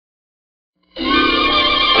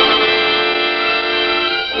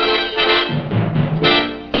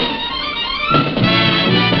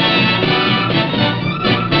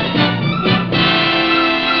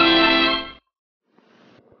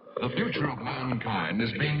mankind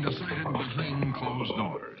is being decided behind closed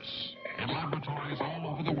doors. In laboratories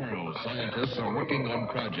all over the world, scientists are working on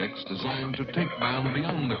projects designed to take man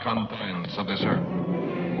beyond the confines of this Earth.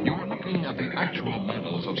 You are looking at the actual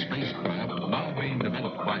models of spacecraft now being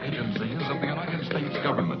developed by agencies of the United States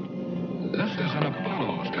government. This is an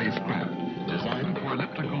Apollo spacecraft designed for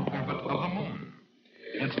elliptical orbit of the moon.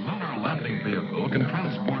 Its lunar landing vehicle can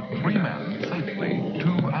transport 3 men safely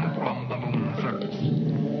to and from the moon's surface.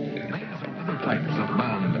 These are other types of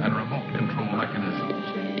manned and remote control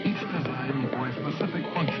mechanisms, each designed for a specific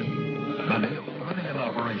function. Many already in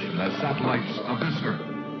operation as satellites of this Earth.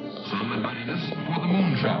 Some in readiness for the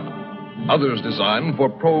moonshot. Others designed for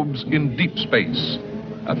probes in deep space.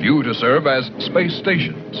 A few to serve as space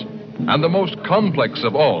stations. And the most complex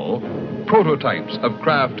of all, prototypes of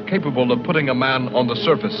craft capable of putting a man on the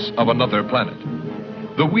surface of another planet.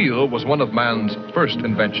 The wheel was one of man's first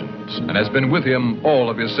inventions and has been with him all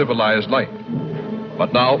of his civilized life.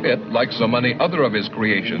 But now it, like so many other of his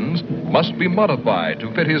creations, must be modified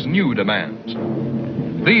to fit his new demands.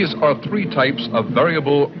 These are 3 types of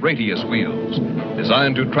variable radius wheels,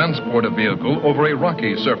 designed to transport a vehicle over a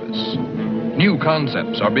rocky surface. New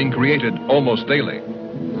concepts are being created almost daily.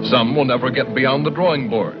 Some will never get beyond the drawing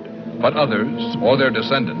board, but others, or their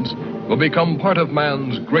descendants, will become part of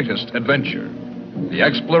man's greatest adventure, the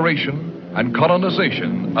exploration and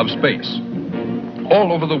colonization of space.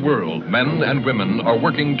 All over the world, men and women are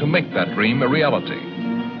working to make that dream a reality.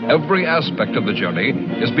 Every aspect of the journey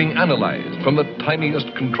is being analyzed, from the tiniest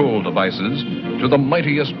control devices to the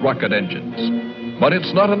mightiest rocket engines. But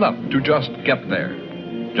it's not enough to just get there.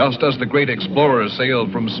 Just as the great explorers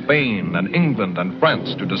sailed from Spain and England and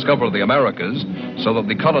France to discover the Americas so that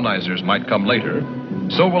the colonizers might come later,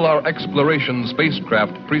 so will our exploration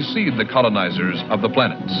spacecraft precede the colonizers of the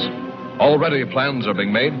planets. Already plans are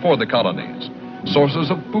being made for the colonies. Sources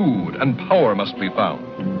of food and power must be found.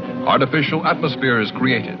 Artificial atmospheres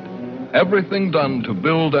created. Everything done to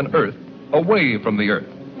build an Earth away from the Earth.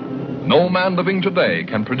 No man living today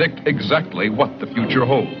can predict exactly what the future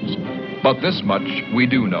holds. But this much we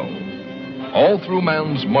do know. All through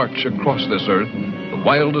man's march across this Earth, the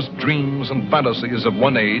wildest dreams and fantasies of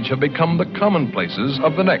one age have become the commonplaces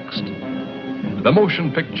of the next. The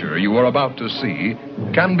motion picture you are about to see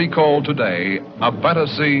can be called today a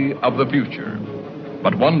fantasy of the future.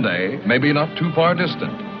 But one day, maybe not too far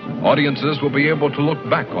distant, audiences will be able to look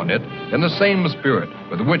back on it in the same spirit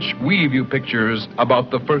with which we view pictures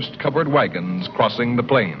about the first covered wagons crossing the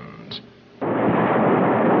plains.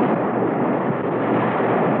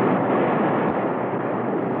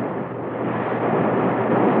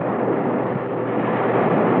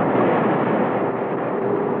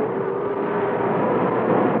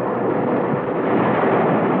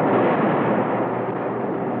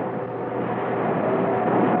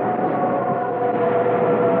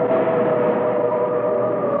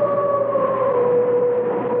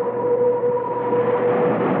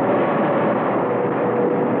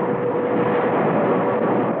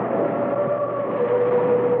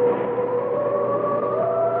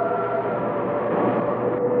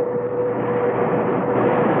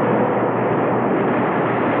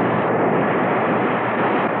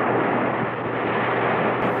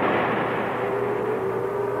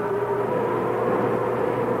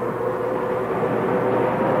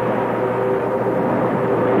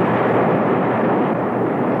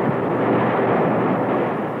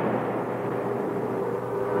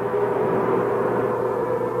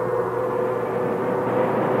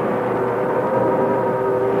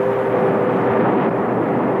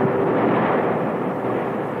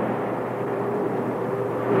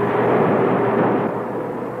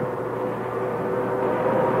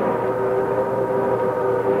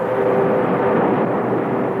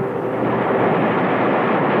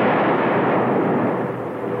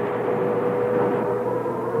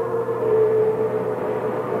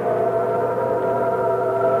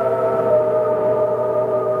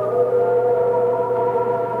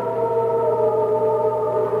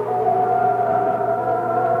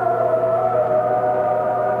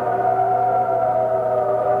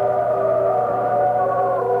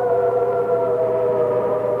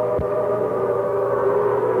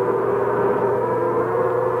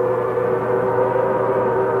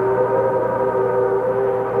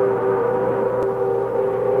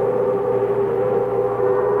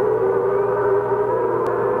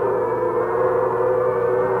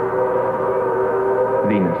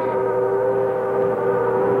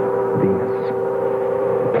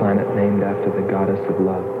 of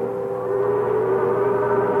love.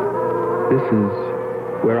 This is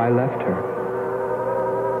where I left her.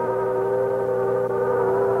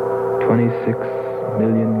 26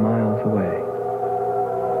 million miles away.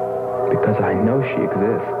 Because I know she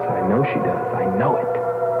exists. I know she does. I know it.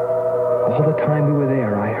 All the time we were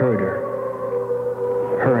there, I heard her.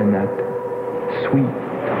 Her and that sweet,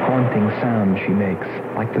 haunting sound she makes,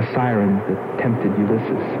 like the sirens that tempted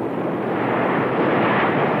Ulysses.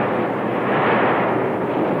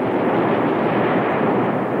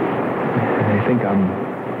 I think I'm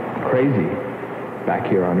crazy back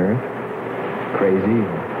here on Earth. Crazy,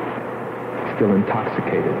 still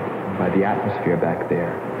intoxicated by the atmosphere back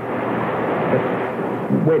there. But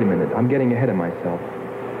wait a minute, I'm getting ahead of myself.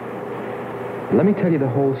 Let me tell you the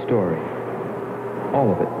whole story.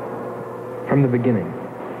 All of it. From the beginning.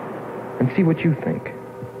 And see what you think.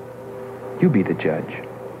 You be the judge.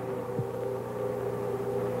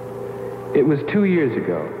 It was 2 years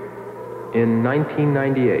ago, in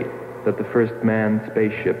 1998, that the first manned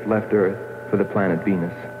spaceship left Earth for the planet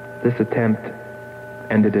Venus. This attempt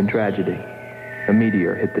ended in tragedy. A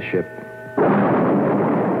meteor hit the ship.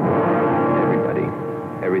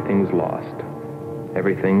 Everything was lost.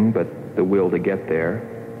 Everything but the will to get there,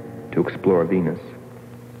 to explore Venus.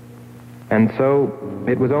 And so,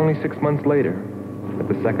 it was only 6 months later that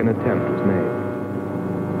the second attempt was made.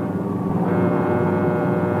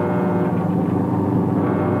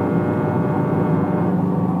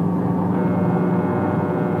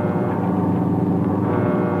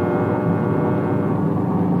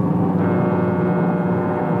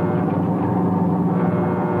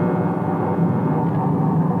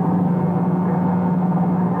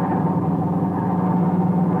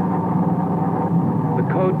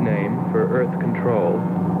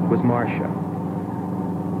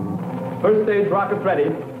 First stage rockets ready.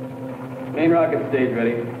 Main rocket stage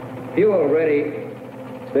ready. Fuel ready.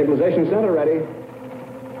 Stabilization center ready.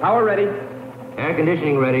 Power ready. Air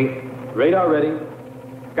conditioning ready. Radar ready.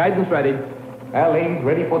 Guidance ready. Airlanes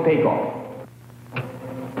ready for takeoff.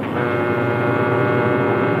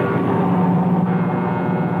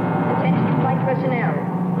 Attention flight personnel.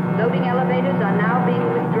 Loading elevators are now being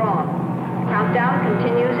withdrawn. Countdown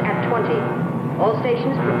continues at 20. All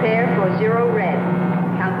stations prepare for 0 red.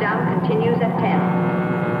 Countdown continues at 10.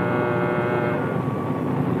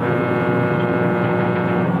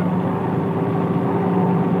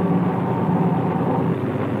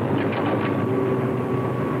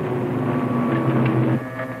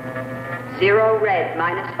 Zero red,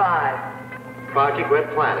 -5. Project Red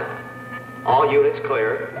Planet. All units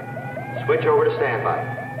clear. Switch over to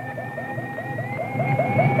standby.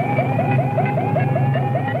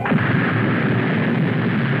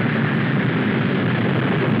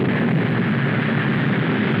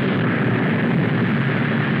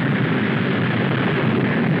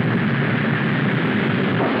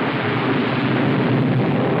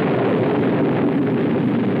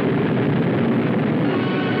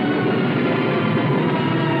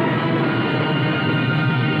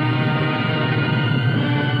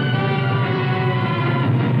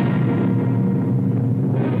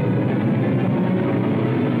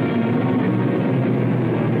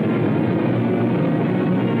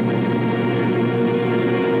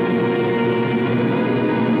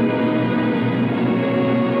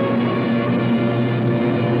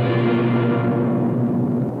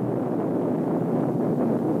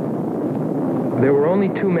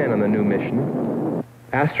 Two men on the new mission,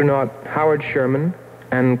 Astronaut Howard Sherman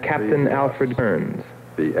and Captain Alfred Kern.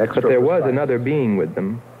 But there was another being with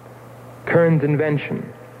them, Kern's invention,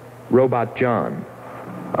 Robot John.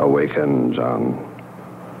 Awaken, John.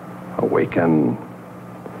 Awaken.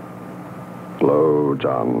 Flow,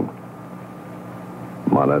 John.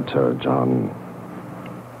 Monitor, John.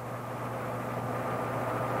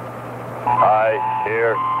 I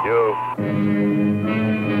hear you.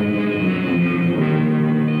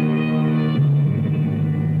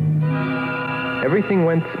 Everything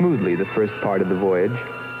went smoothly the first part of the voyage.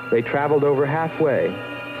 They traveled over halfway,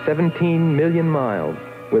 17 million miles,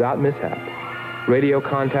 without mishap. Radio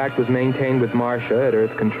contact was maintained with Marcia at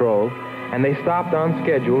Earth Control, and they stopped on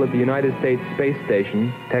schedule at the United States Space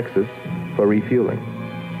Station, Texas, for refueling.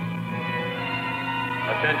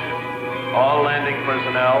 Attention. All landing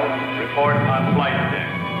personnel, report on flight deck.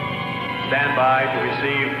 Stand by to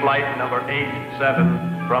receive flight number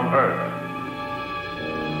 87 from Earth.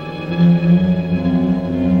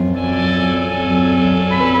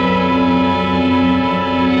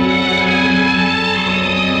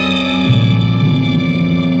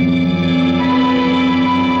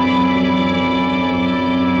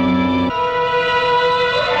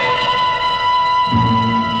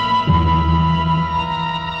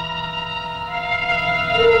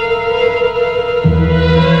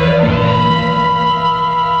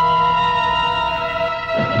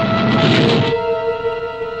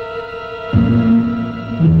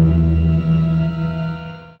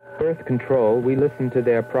 control, we listened to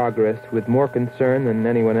their progress with more concern than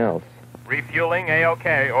anyone else. Refueling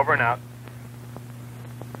A-OK, over and out.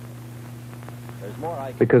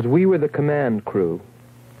 Because we were the command crew,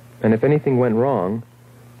 and if anything went wrong,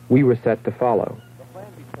 we were set to follow.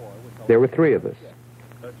 There were 3 of us.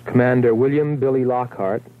 Commander William Billy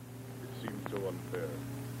Lockhart,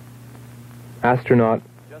 astronaut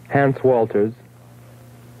Hans Walters,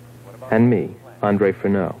 and me, Andre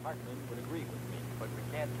Freneau.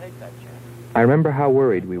 I remember how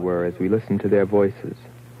worried we were as we listened to their voices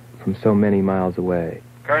from so many miles away.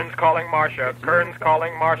 Kern's calling Marcia. Kern's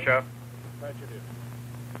calling Marcia.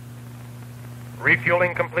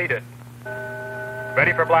 Refueling completed.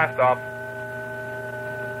 Ready for blast-off.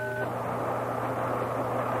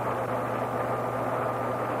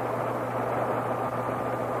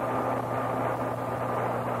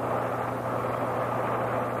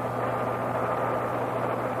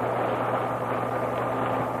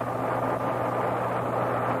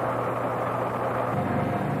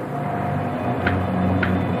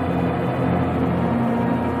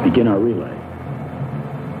 Begin our relay.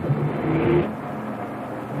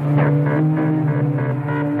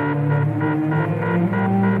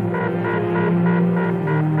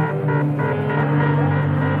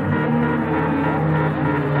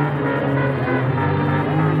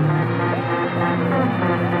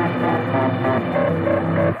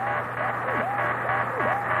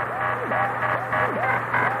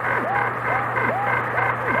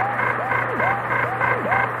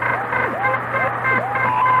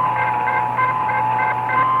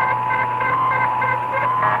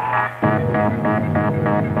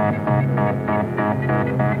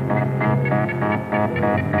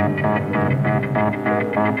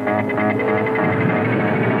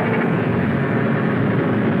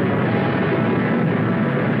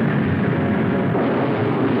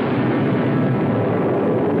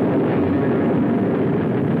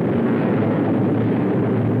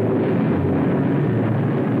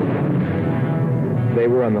 They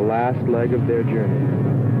were on the last leg of their journey.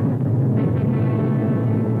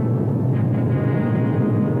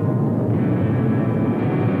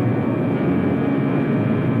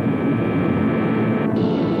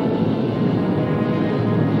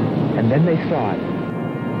 And then they saw it,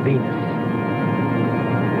 Venus.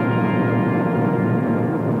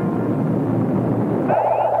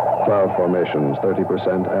 Cloud formations,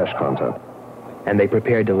 30% ash content. And they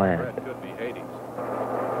prepared to land.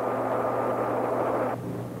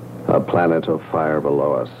 A planet of fire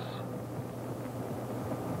below us.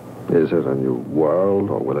 Is it a new world,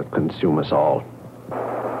 or will it consume us all?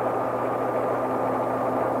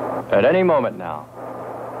 At any moment now.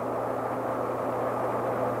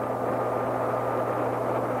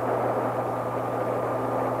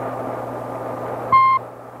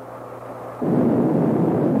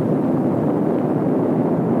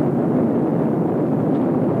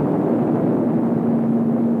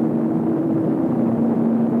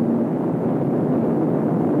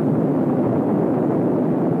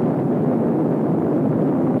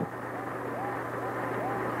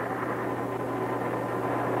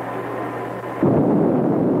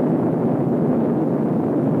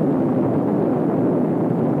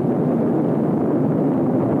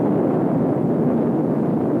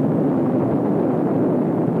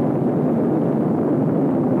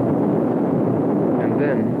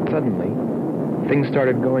 Things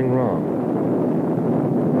started going wrong.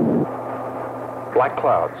 Black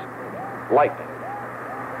clouds. Lightning.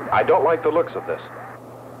 I don't like the looks of this.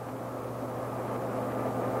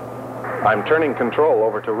 I'm turning control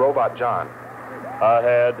over to Robot John.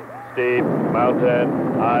 Ahead, steep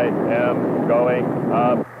mountain. I am going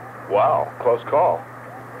up. Wow, close call.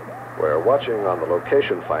 We're watching on the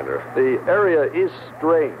location finder. The area is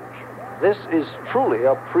strange. This is truly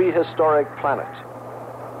a prehistoric planet.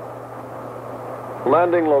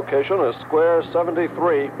 Landing location is square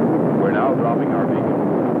 73. We're now dropping our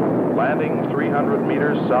beacon. Landing 300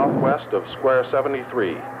 meters southwest of square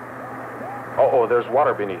 73. Oh, there's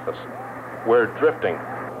water beneath us. We're drifting.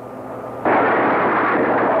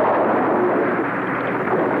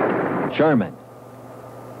 Sherman.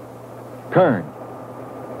 Kern.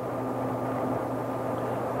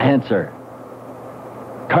 Answer.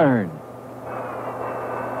 Kern.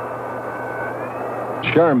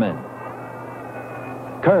 Sherman.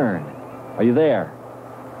 Kern, are you there?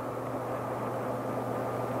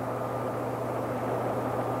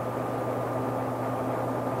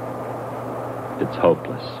 It's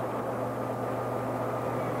hopeless.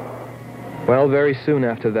 Well, very soon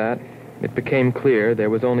after that, it became clear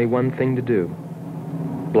there was only one thing to do.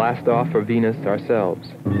 Blast off for Venus ourselves.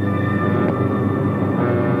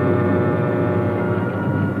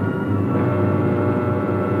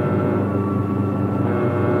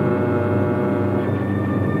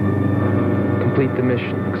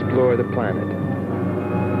 mission, explore the planet,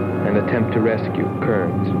 and attempt to rescue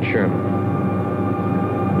Kearns and Sherman.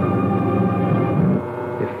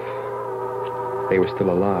 If they were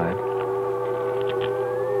still alive.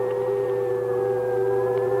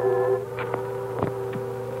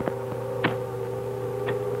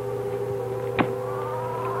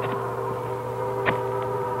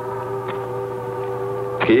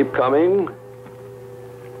 Keep coming.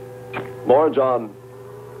 More, John.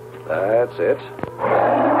 That's it.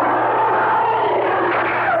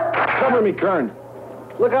 Cover me, Kern.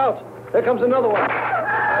 Look out. There comes another one.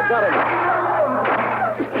 I've got him.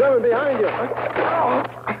 Sherman, behind you.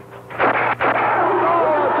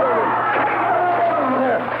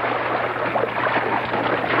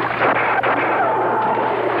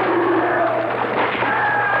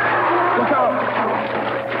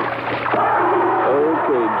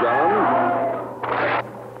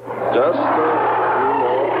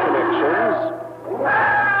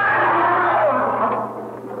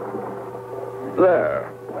 There.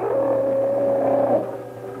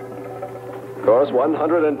 Course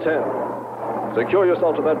 110. Secure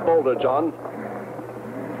yourself to that boulder, John.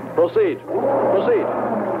 Proceed. Proceed.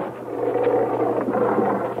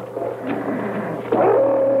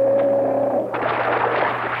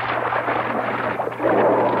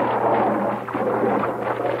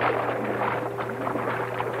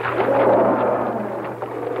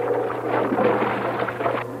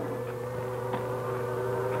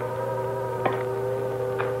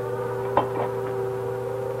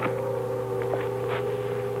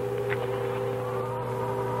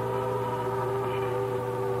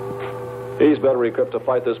 He's better equipped to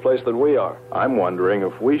fight this place than we are. I'm wondering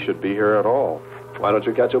if we should be here at all. Why don't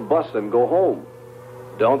you catch a bus and go home?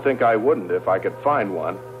 Don't think I wouldn't if I could find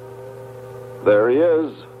one. There he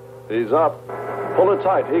is. He's up. Pull it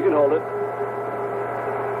tight. He can hold it.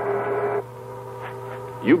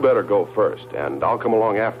 You better go first, and I'll come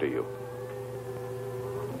along after you.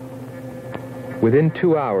 Within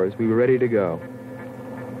 2 hours, we were ready to go.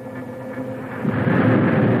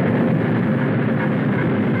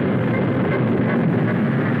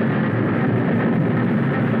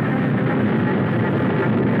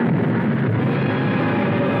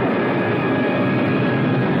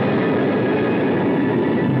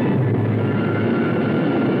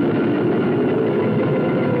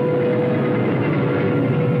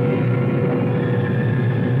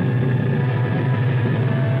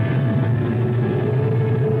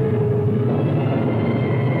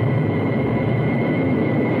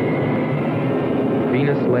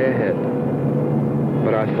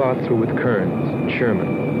 Were with Kearns and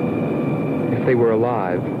Sherman. If they were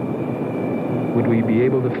alive, would we be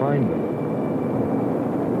able to find them?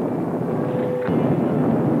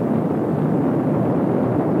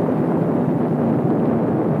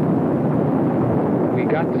 We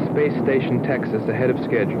got to Space Station, Texas, ahead of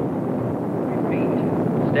schedule.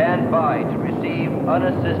 Repeat. Stand by to receive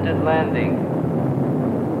unassisted landing.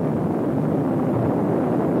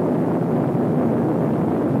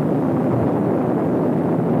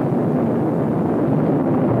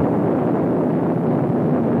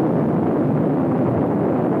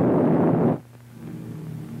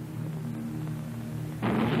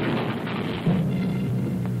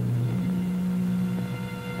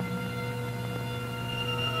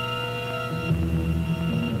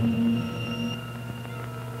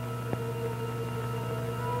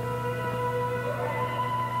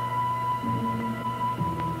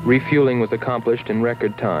 Refueling was accomplished in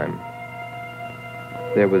record time.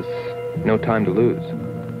 There was no time to lose.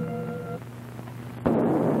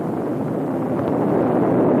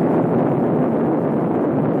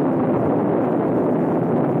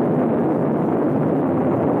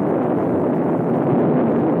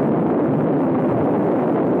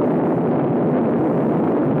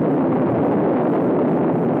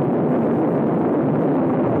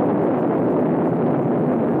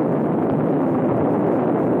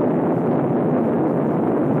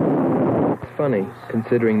 Funny,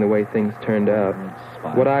 considering the way things turned out.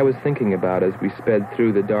 What I was thinking about as we sped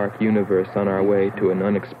through the dark universe on our way to an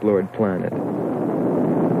unexplored planet.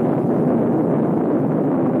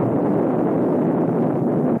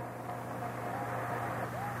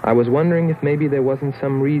 I was wondering if maybe there wasn't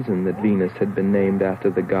some reason that Venus had been named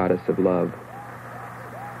after the goddess of love.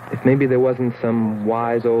 If maybe there wasn't some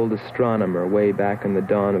wise old astronomer way back in the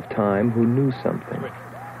dawn of time who knew something.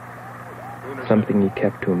 Something he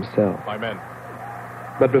kept to himself. My men.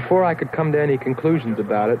 But before I could come to any conclusions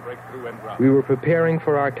about it, we were preparing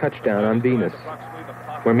for our touchdown on Venus,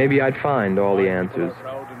 where maybe I'd find all the answers.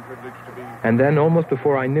 And then, almost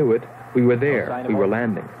before I knew it, we were there. We were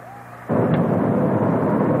landing.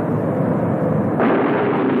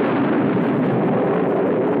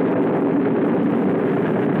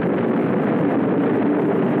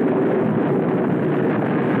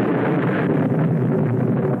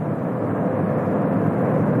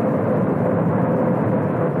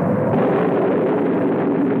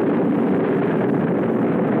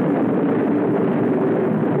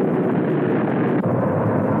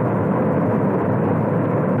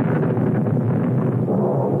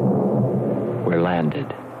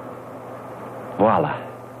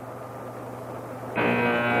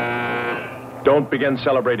 Don't begin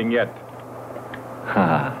celebrating yet.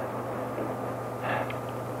 Ha.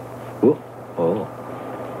 Oh.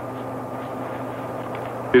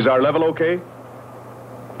 Is our level okay?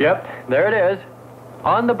 Yep, there it is.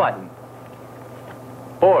 On the button.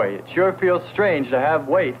 Boy, it sure feels strange to have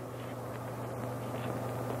weight.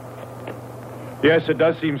 Yes, it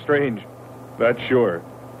does seem strange. That's sure.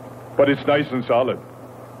 But it's nice and solid.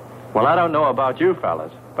 Well, I don't know about you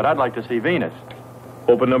fellas, but I'd like to see Venus.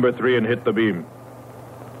 Open number 3 and hit the beam.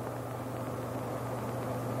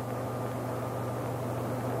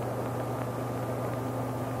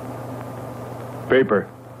 Paper.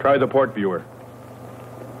 Try the port viewer.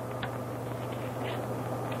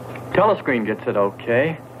 Telescreen gets it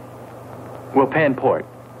okay. We'll pan port.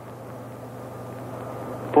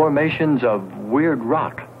 Formations of weird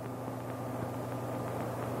rock.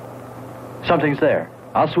 Something's there.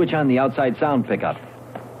 I'll switch on the outside sound pickup.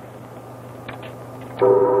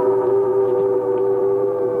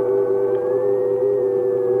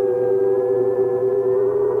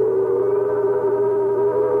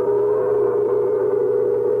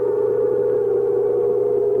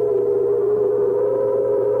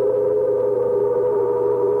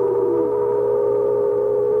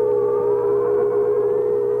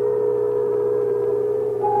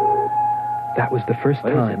 That was the first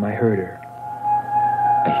time I heard her.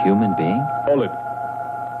 A human being? Hold it.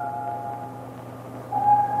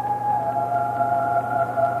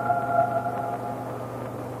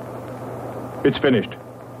 It's finished.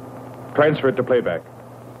 Transfer it to playback.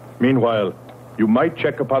 Meanwhile, you might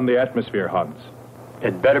check upon the atmosphere, Hans.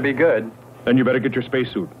 It better be good. Then you better get your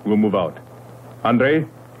spacesuit. We'll move out. Andre,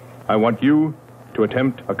 I want you to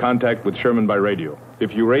attempt a contact with Sherman by radio.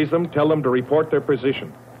 If you raise them, tell them to report their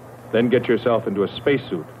position. Then get yourself into a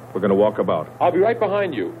spacesuit. We're going to walk about. I'll be right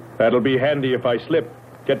behind you. That'll be handy if I slip.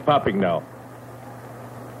 Get popping now.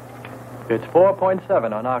 It's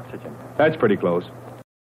 4.7 on oxygen. That's pretty close.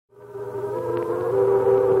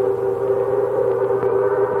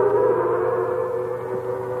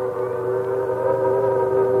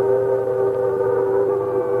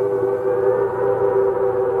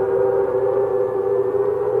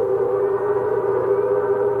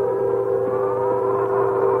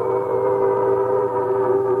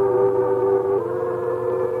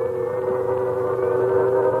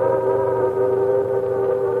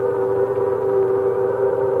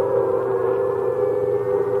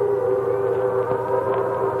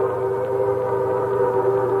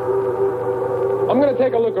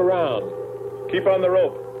 Take a look around. Keep on the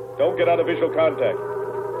rope. Don't get out of visual contact.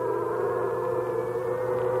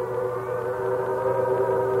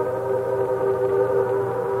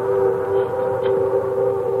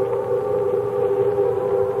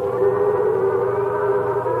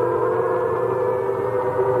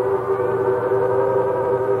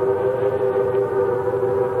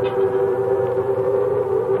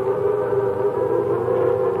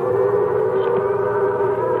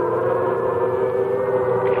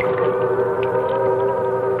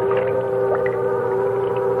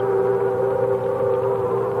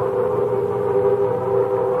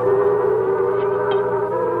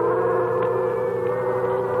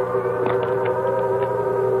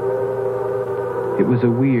 It was a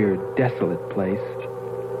weird, desolate place,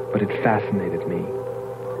 but it fascinated me.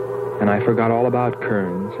 And I forgot all about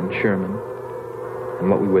Kearns and Sherman and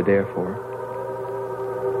what we were there for.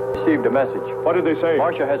 Received a message. What did they say?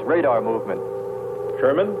 Marcia has radar movement.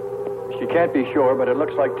 Sherman? She can't be sure, but it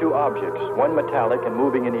looks like two objects. One metallic and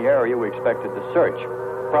moving in the area we expected to search.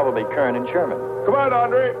 Probably Kern and Sherman. Come on,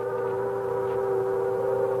 Andre.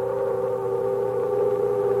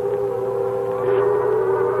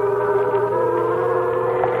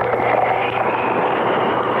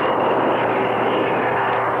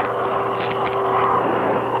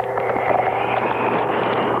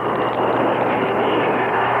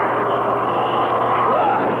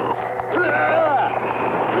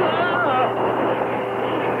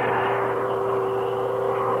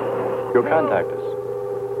 You'll contact us.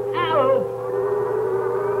 Help!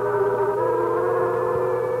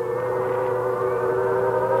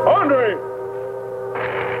 Andre!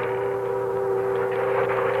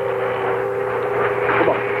 Come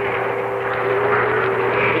on.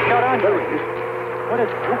 It's got Andre. What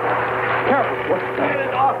is it? Careful. What? Get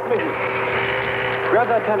it off me! Grab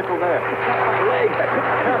that tentacle there. It's got my leg.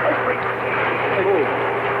 Careful. Move.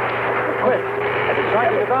 Quick. It's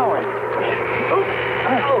trying to devour him.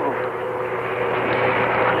 Oh!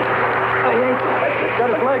 He's got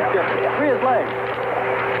his legs, Jeffrey. Free his legs.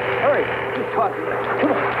 Hurry. He's caught me.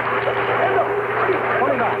 Come on. Pull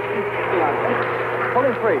him back. Pull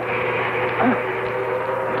him free.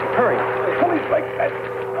 Hurry. Pull his legs back.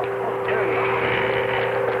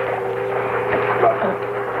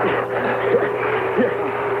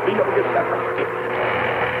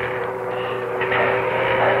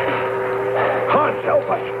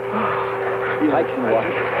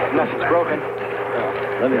 Nothing's broken.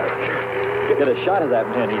 Let me get a shot of that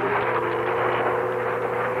man even.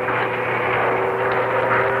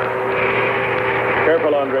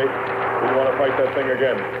 Careful, Andre. We want to fight that thing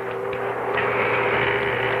again.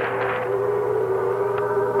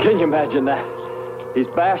 Can you imagine that? He's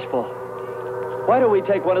bashful. Why don't we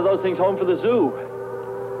take one of those things home for the zoo?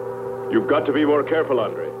 You've got to be more careful,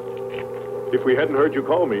 Andre. If we hadn't heard you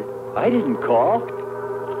call me... I didn't call.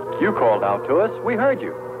 You called out to us. We heard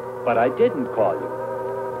you. But I didn't call you.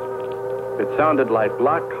 It sounded like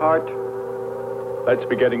Lockhart. Let's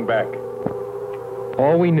be getting back.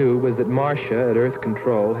 All we knew was that Marcia at Earth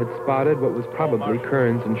Control had spotted what was probably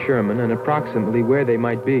Kearns and Sherman and approximately where they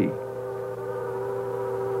might be.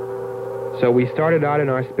 So we started out in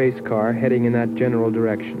our space car heading in that general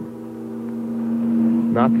direction,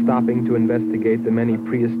 not stopping to investigate the many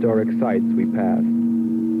prehistoric sites we passed.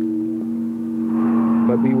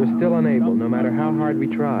 But we were still unable, no matter how hard we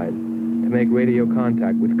tried, to make radio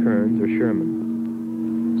contact with Kearns or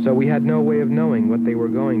Sherman. So we had no way of knowing what they were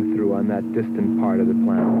going through on that distant part of the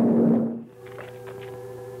planet.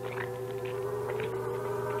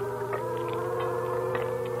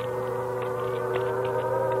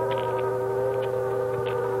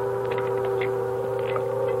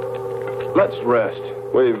 Let's rest.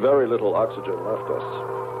 We've very little oxygen left us.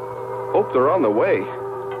 Hope they're on the way.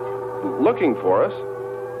 Looking for us.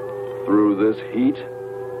 Through this heat.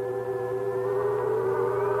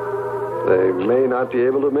 They may not be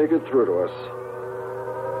able to make it through to us.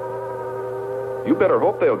 You better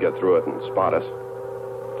hope they'll get through it and spot us.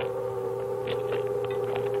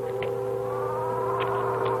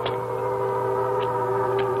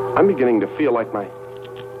 I'm beginning to feel like my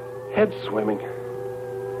head's swimming.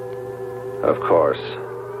 Of course.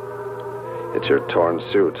 It's your torn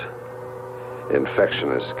suit.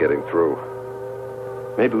 Infection is getting through.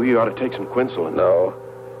 Maybe we ought to take some quinsulin. No.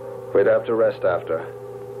 We'd have to rest after.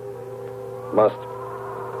 Must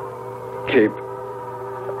keep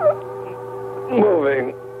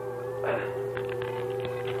moving.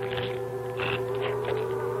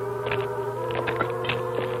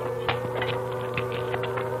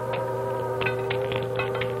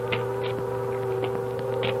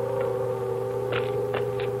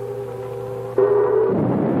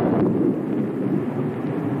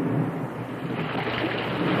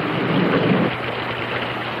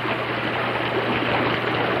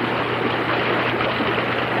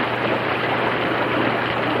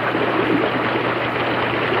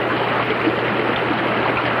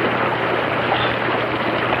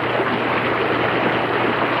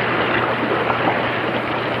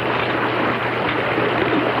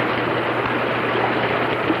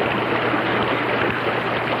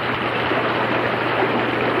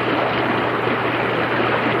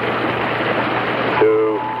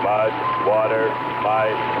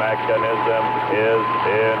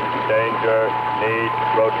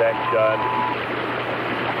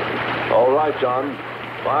 John,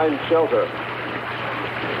 find shelter.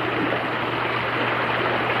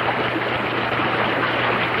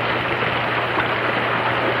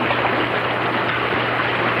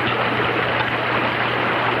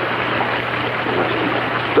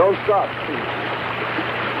 Don't stop. Keep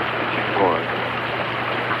going.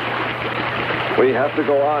 We have to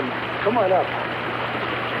go on. Come on up.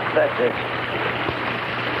 That's it.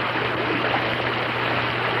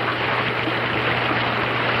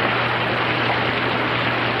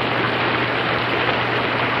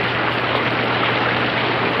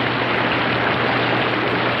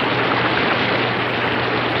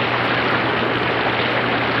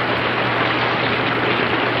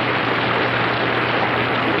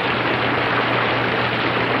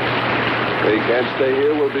 Can't stay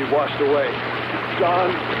here, we'll be washed away.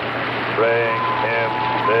 John. Bring him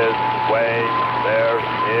this way. There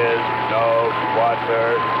is no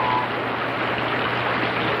water.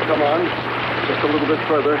 Come on. Just a little bit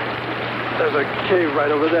further. There's a cave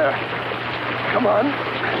right over there. Come on.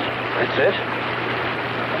 That's it.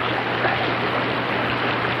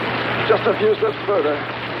 Just a few steps further.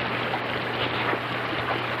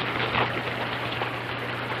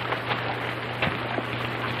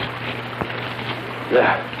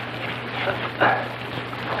 There.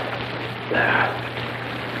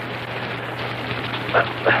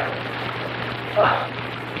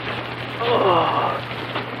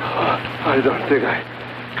 I don't think I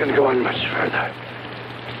can go on much further.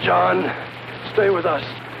 John, stay with us.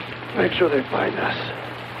 Make sure they find us.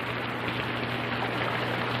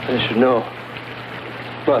 They should know.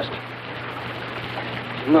 Must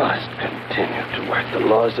continue to work the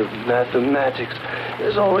laws of mathematics.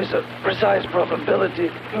 There's always a precise probability.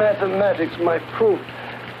 Mathematics, my proof.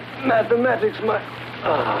 Mathematics, my...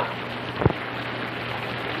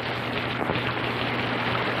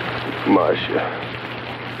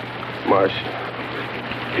 Marcia.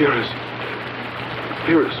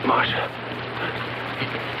 Hear us, Marcia.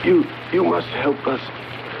 You must help us.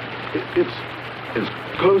 It's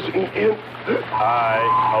closing in. I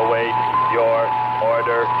await your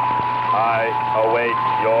order. I await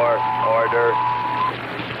your order.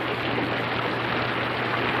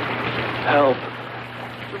 Help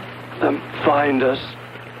them find us,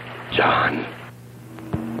 John.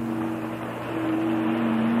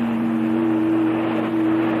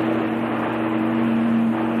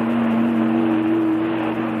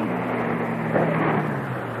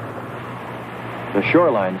 The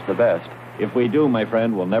shoreline's the best. If we do, my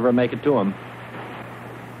friend, we'll never make it to them.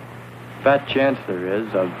 Fat chance there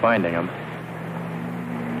is of finding them.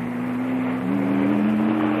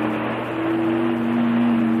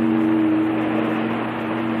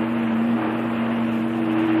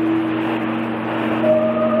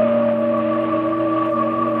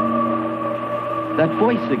 That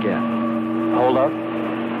voice again. Hold up.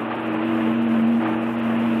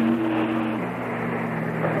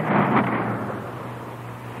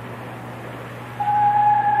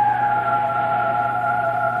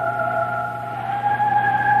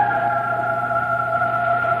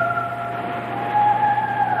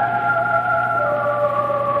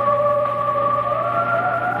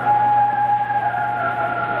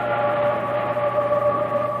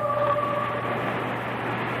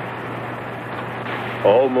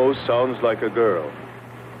 Almost sounds like a girl.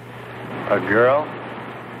 A girl?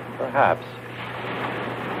 Perhaps.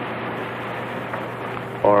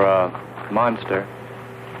 Or a monster.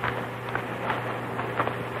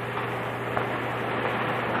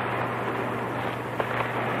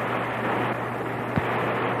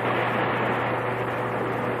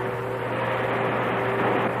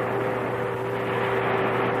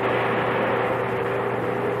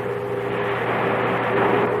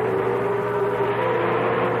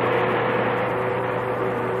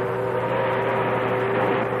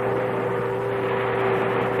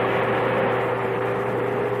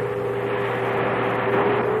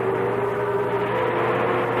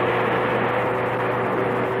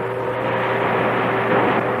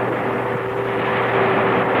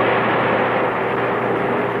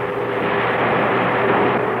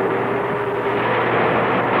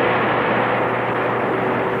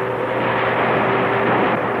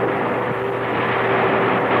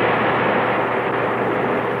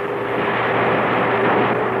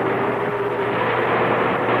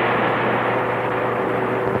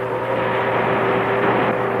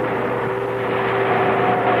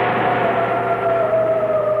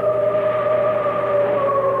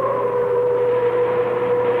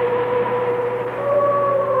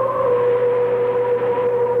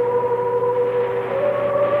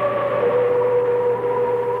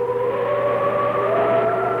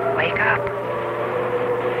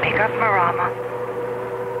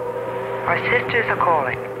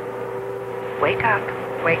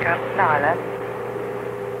 Twyla.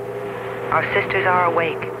 Our sisters are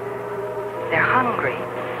awake. They're hungry.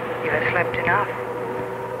 You have slept enough.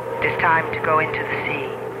 It is time to go into the sea.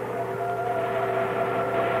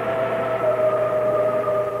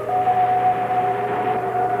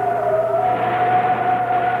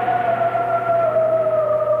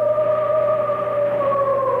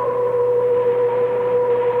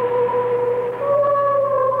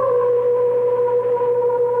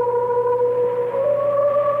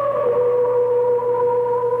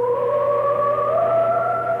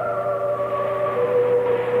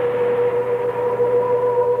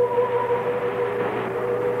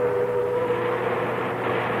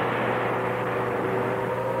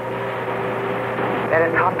 Let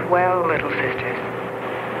us hunt well, little sisters.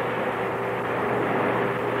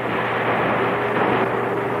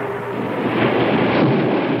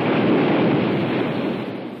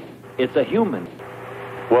 It's a human.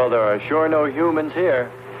 Well, there are sure no humans here.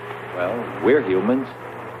 Well, we're humans.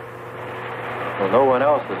 Well, no one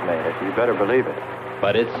else has made it. You better believe it.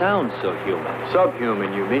 But it sounds so human.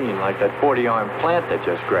 Subhuman, you mean, like that 40-armed plant that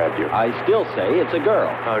just grabbed you. I still say it's a girl.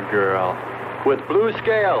 A girl. With blue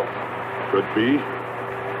scales. Could be.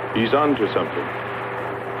 He's on to something.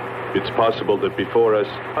 It's possible that before us,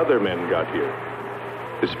 other men got here.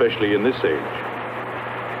 Especially in this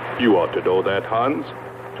age. You ought to know that, Hans.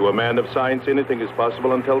 To a man of science, anything is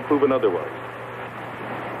possible until proven otherwise.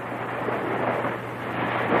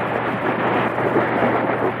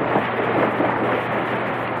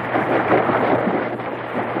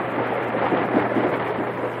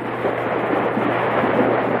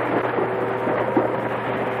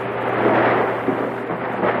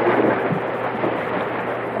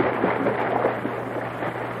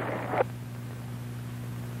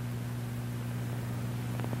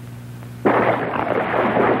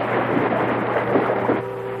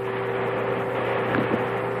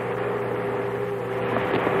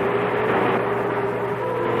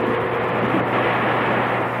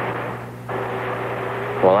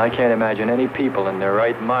 Well, I can't imagine any people in their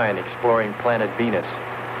right mind exploring planet Venus.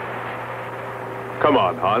 Come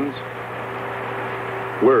on, Hans.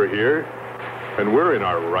 We're here, and we're in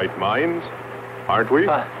our right minds, aren't we?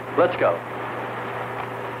 Let's go.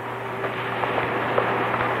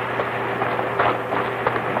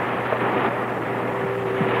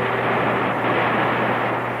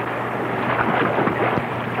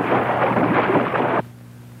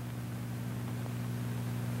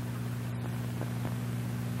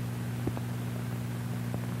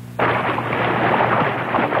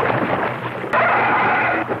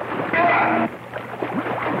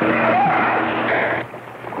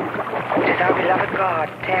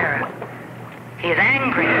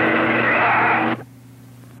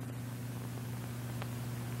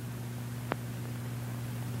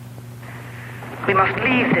 We must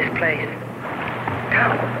leave this place.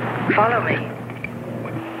 Come, follow me.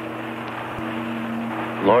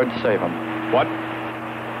 Lord save him. What?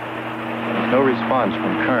 There's no response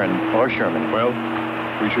from Kern or Sherman. Well,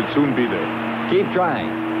 we should soon be there. Keep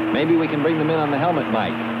trying. Maybe we can bring them in on the helmet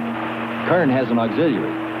mic. Kern has an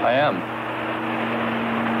auxiliary. I am.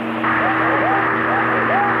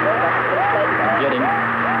 I'm getting...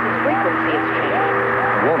 His frequency is changing.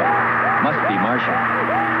 A woman. Must be Martian.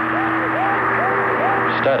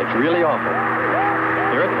 Static's really awful.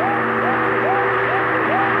 Hear it?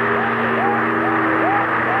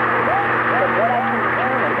 From what I can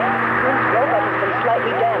determine, Kern's robot has been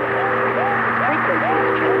slightly damaged. Frequency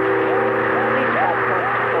is changing. Please try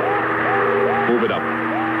point to point. Move it up.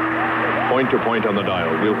 Point to point on the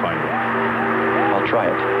dial. We'll find it. I'll try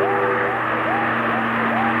it.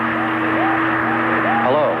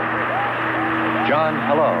 Hello. John,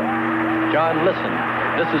 hello. John, listen.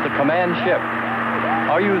 This is the command ship.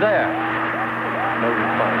 Are you there? No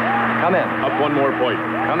response. Come in. Up one more point.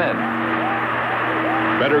 Come in.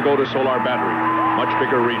 Better go to solar battery. Much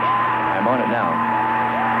bigger reach. I'm on it now.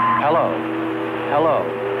 Hello. Hello.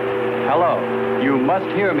 Hello. You must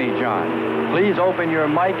hear me, John. Please open your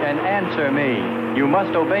mic and answer me. You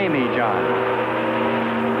must obey me, John.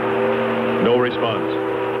 No response.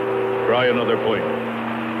 Try another point.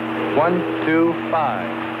 1, 2,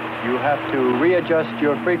 5. You have to readjust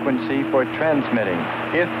your frequency for transmitting,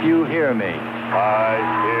 if you hear me. I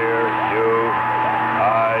hear you.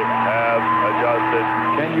 I have adjusted.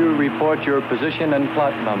 Can you report your position and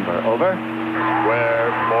plot number? Over.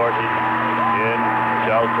 Square 40. In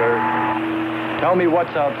shelter. Tell me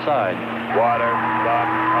what's outside. Water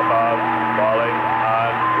from above, falling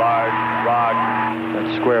on large rocks.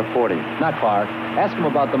 That's square 40. Not far. Ask him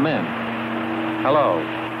about the men. Hello.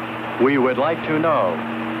 We would like to know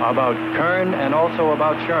about Kern and also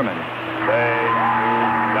about Sherman. They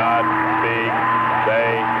do not speak.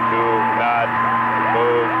 They do not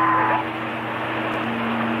move.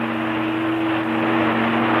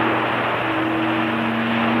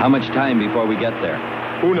 How much time before we get there?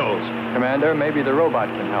 Who knows? Commander, maybe the robot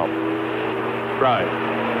can help. Try.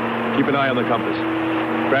 Keep an eye on the compass.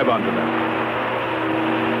 Grab onto them.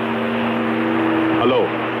 Hello.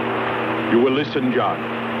 You will listen, John.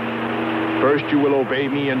 First, you will obey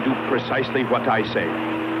me and do precisely what I say.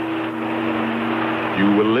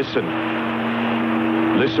 You will listen.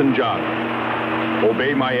 Listen, John.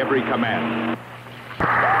 Obey my every command.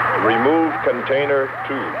 Remove container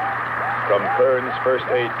 2 from Kern's first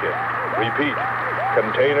aid kit. Repeat,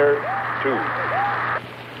 container 2.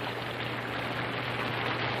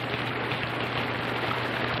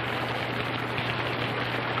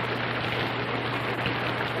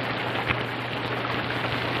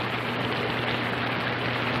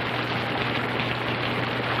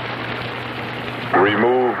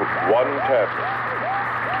 Remove one tablet.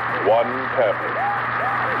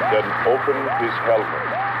 Then open his helmet.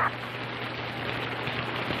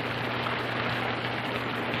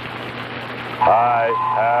 I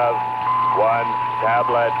have one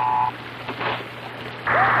tablet.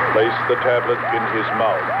 Place the tablet in his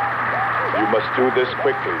mouth. You must do this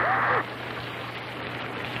quickly.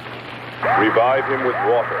 Revive him with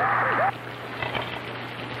water.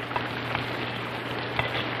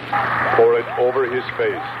 Pour it over his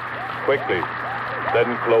face, quickly.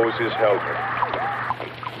 Then close his helmet.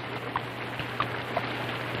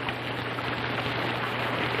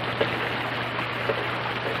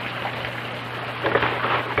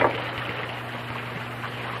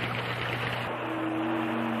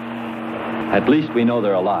 At least we know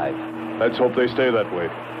they're alive. Let's hope they stay that way.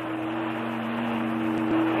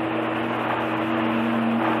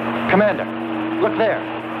 Commander, look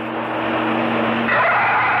there.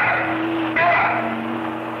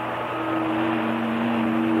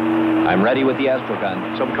 I'm ready with the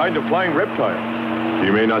astrogun. Some kind of flying reptile.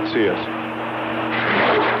 He may not see us.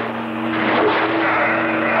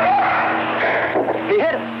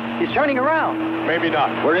 He's turning around. Maybe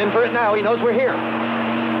not. We're in for it now. He knows we're here.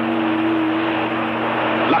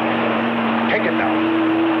 Luck. Take it now.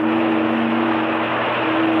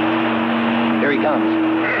 Here he comes.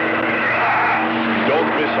 Don't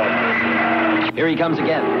miss on. Here he comes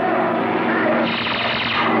again.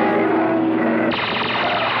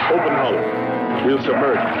 Open hull. We'll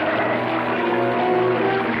submerge.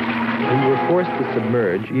 We were forced to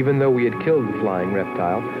submerge, even though we had killed the flying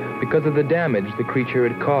reptile, because of the damage the creature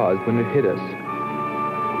had caused when it hit us.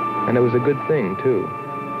 And it was a good thing, too.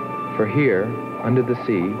 For here, under the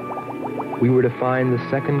sea, we were to find the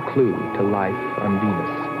second clue to life on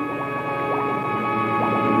Venus.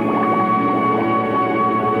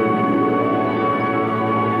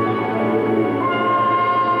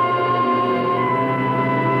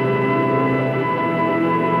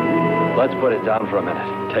 Let's put it down for a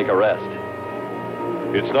minute. Take a rest.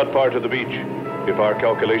 It's not far to the beach, if our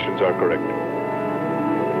calculations are correct.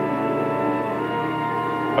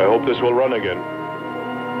 I hope this will run again.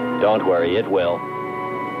 Don't worry, it will.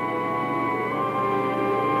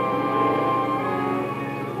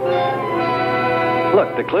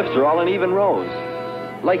 Look, the cliffs are all in even rows,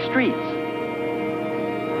 like streets.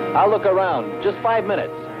 I'll look around. Just 5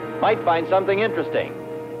 minutes. Might find something interesting.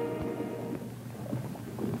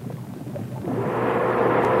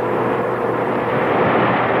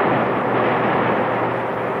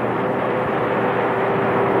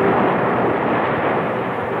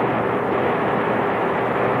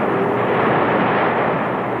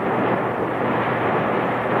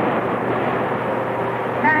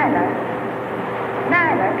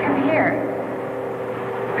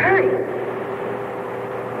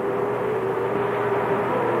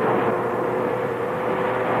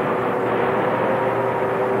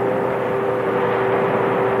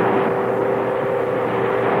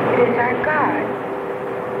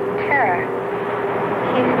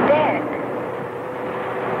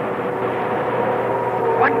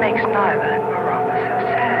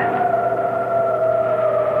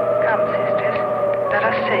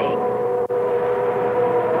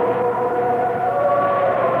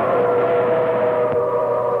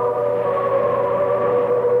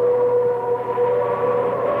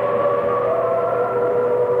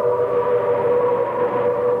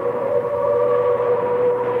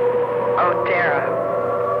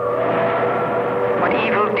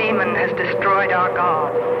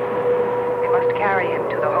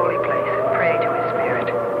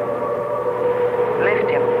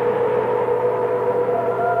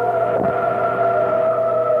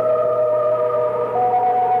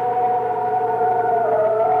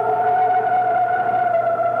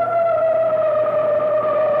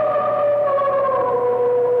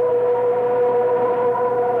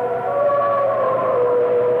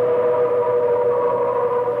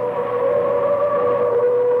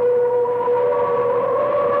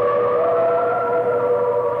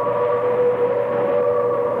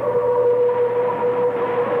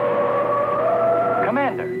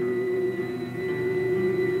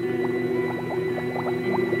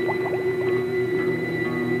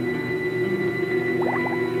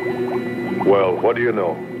 What do you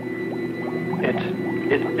know?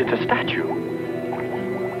 It's a statue.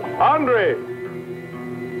 Andre!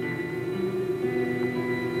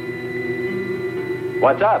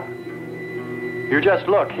 What's up? You just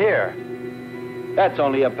look here. That's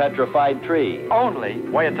only a petrified tree. Only?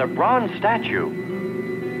 Why, it's a bronze statue.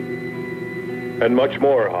 And much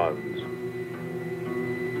more, Hans.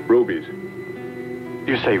 Rubies.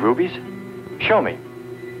 You say rubies? Show me.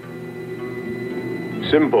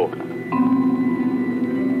 Simple.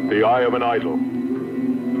 The eye of an idol.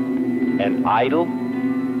 An idol?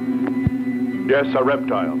 Yes, a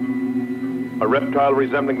reptile. A reptile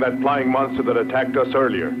resembling that flying monster that attacked us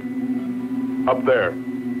earlier. Up there.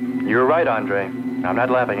 You're right, Andre. I'm not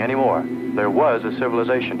laughing anymore. There was a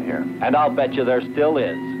civilization here. And I'll bet you there still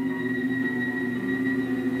is.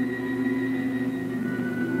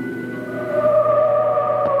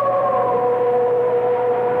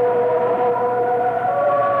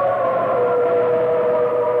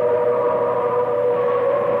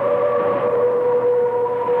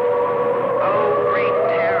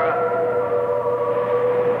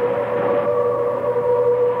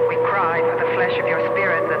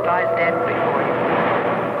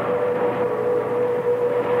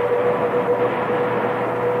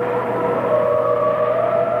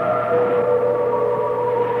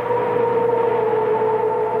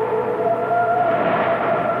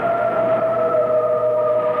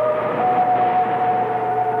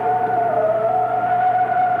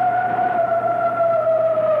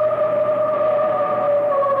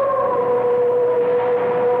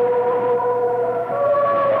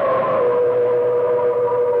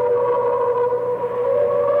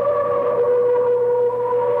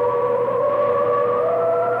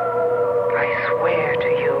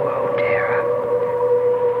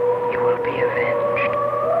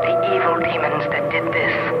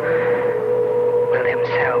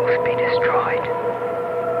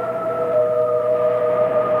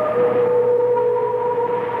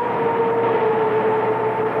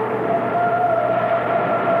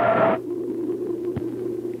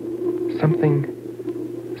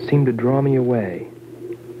 something seemed to draw me away,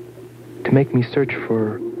 to make me search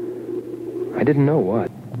for, I didn't know what.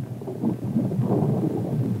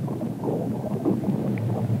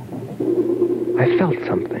 I felt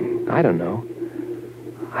something. I don't know.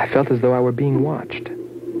 I felt as though I were being watched.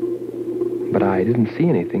 But I didn't see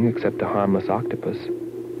anything except a harmless octopus.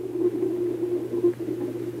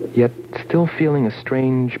 Yet, still feeling a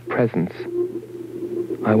strange presence,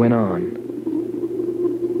 I went on.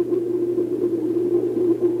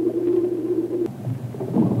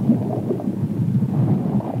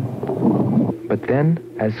 But then,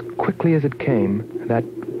 as quickly as it came, that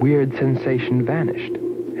weird sensation vanished.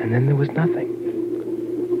 And then there was nothing.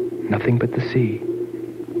 Nothing but the sea.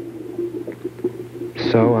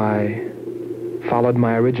 So I followed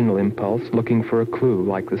my original impulse, looking for a clue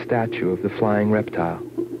like the statue of the flying reptile.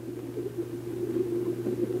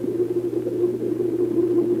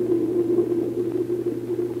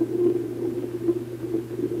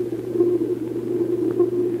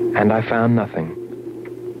 And I found nothing,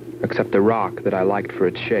 except a rock that I liked for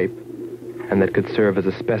its shape and that could serve as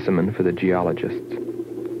a specimen for the geologists.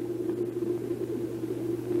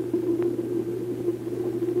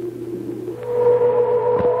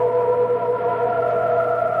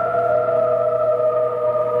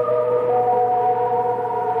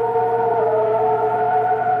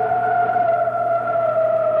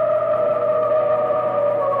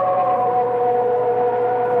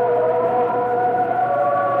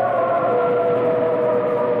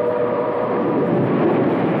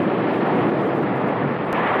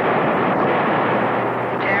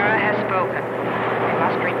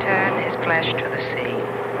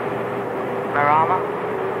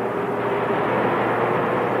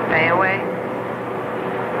 Mayaway,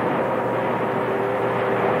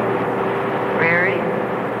 Wearie,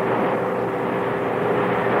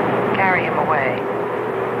 carry him away.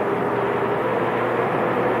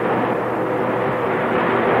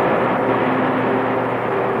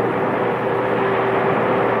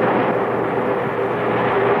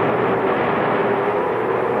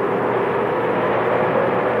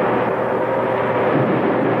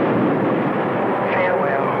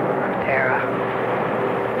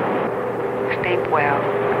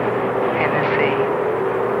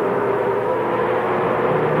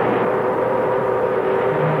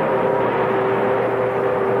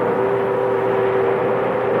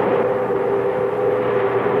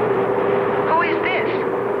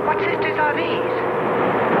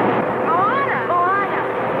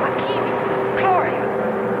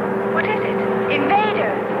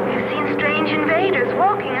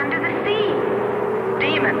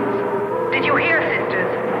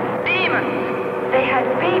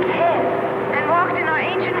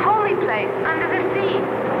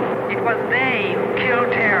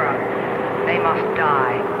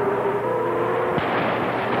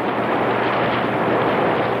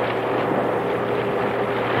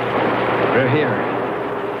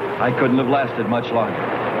 I couldn't have lasted much longer.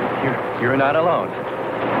 You're not alone.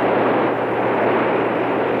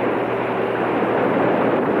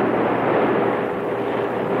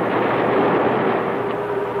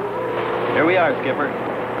 Here we are, Skipper.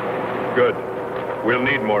 Good. We'll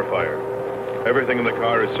need more fire. Everything in the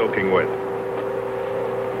car is soaking wet.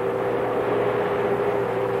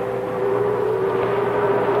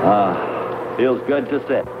 Feels good to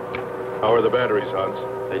sit. How are the batteries, Hans?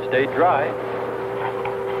 They stayed dry.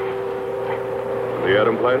 The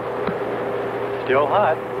atom plant? Still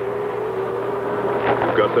hot.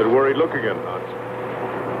 You've got that worried look again, Hans.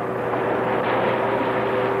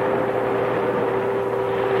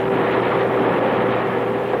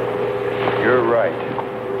 You're right.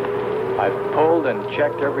 I've pulled and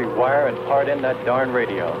checked every wire and part in that darn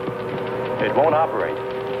radio. It won't operate.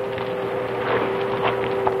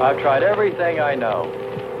 I've tried everything I know.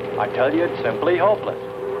 I tell you, it's simply hopeless.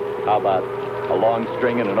 How about a long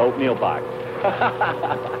string and an oatmeal box?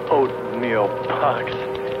 Oatmeal box.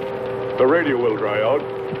 The radio will dry out.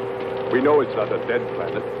 We know it's not a dead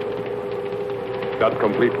planet. Not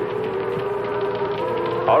completely.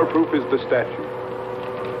 Our proof is the statue.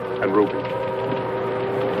 And Ruby.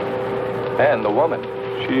 And the woman.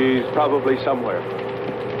 She's probably somewhere.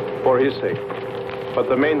 For his sake. But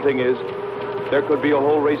the main thing is, there could be a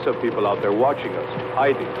whole race of people out there watching us,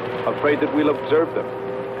 hiding, afraid that we'll observe them.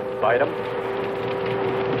 Fight them?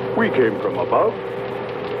 We came from above.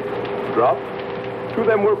 Dropped. To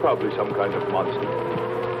them, we're probably some kind of monster.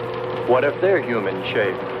 What if they're human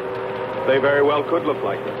shape? They very well could look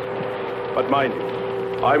like us. But mind you,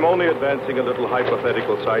 I'm only advancing a little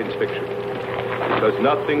hypothetical science fiction. Because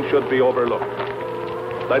nothing should be overlooked.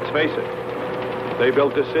 Let's face it. They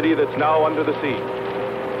built a city that's now under the sea.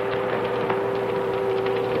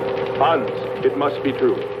 Hans, it must be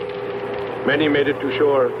true. Many made it to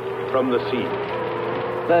shore from the sea.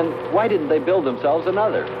 Then why didn't they build themselves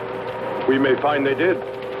another? We may find they did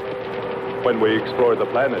when we explore the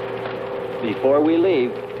planet. Before we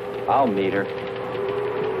leave, I'll meet her.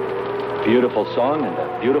 Beautiful song and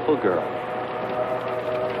a beautiful girl.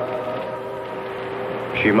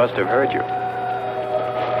 She must have heard you.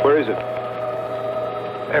 Where is it?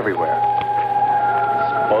 Everywhere.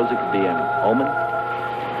 Suppose it could be an omen?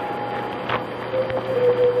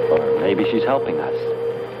 Or maybe she's helping us.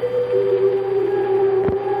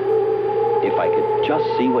 If I could just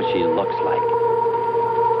see what she looks like.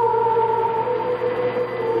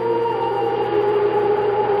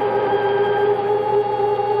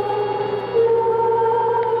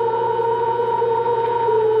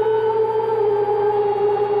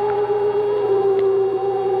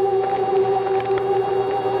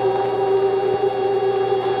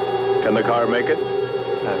 Can the car make it?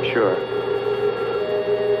 I'm sure.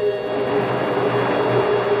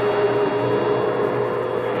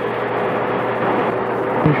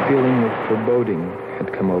 A feeling of foreboding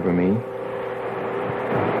had come over me.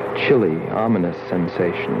 A chilly, ominous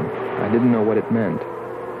sensation. I didn't know what it meant.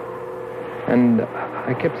 And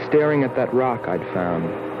I kept staring at that rock I'd found,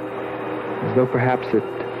 as though perhaps it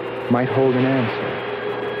might hold an answer.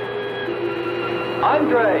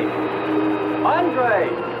 Andre! Andre!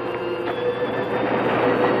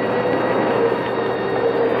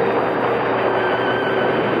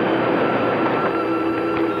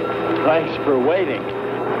 Thanks for waiting.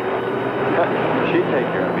 She'd take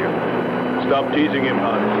care of you. Stop teasing him,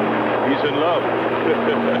 Hans. He's in love.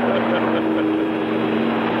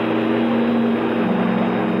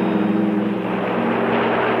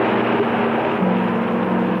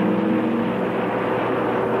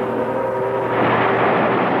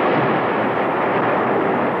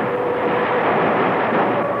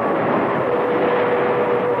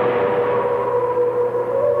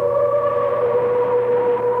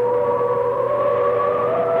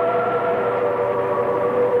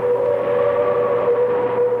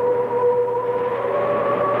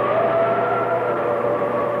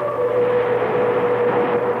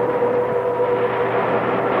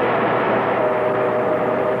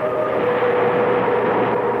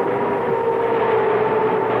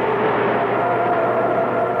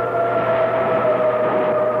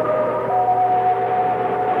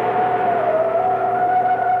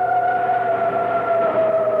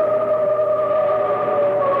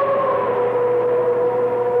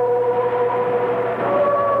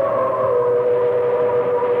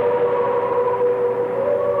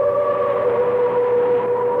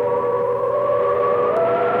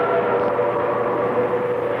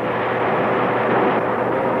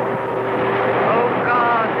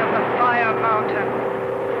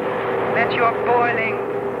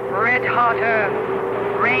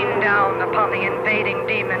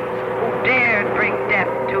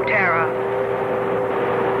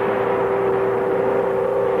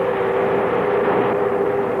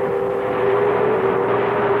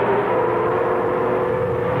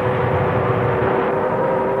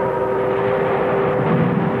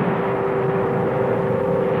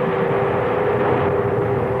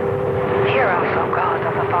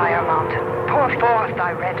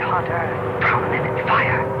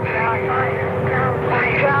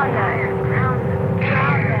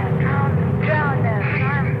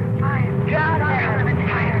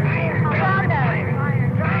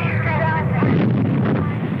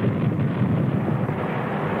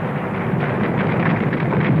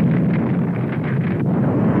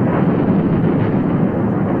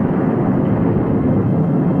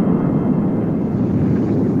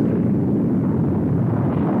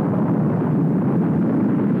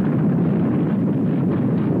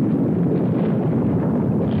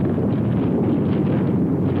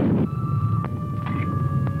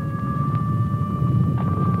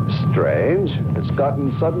 It's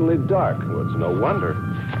gotten suddenly dark. Well, it's no wonder.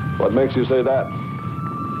 What makes you say that?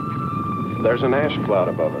 There's an ash cloud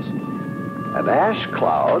above us. An ash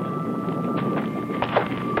cloud?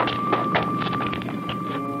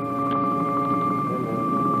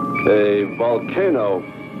 A volcano.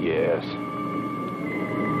 Yes.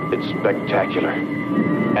 It's spectacular.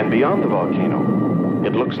 And beyond the volcano,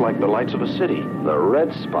 it looks like the lights of a city. The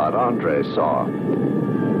red spot Andre saw.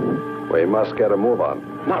 We must get a move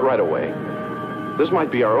on. Not right away. This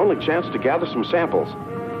might be our only chance to gather some samples,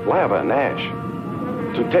 lava and ash,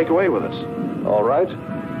 to take away with us. All right.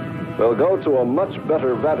 We'll go to a much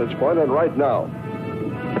better vantage point, and right now.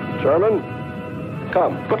 Sherman,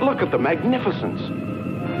 come. But look at the magnificence.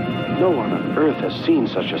 No one on Earth has seen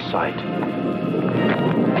such a sight.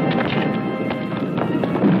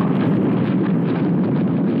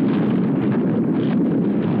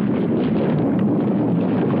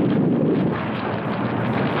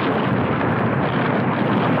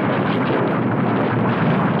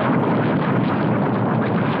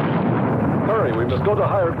 must go to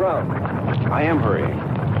higher ground. I am hurrying.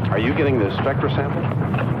 Are you getting the spectra sample?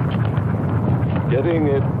 Getting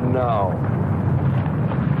it now.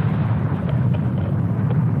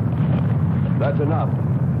 That's enough.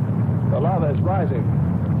 The lava is rising.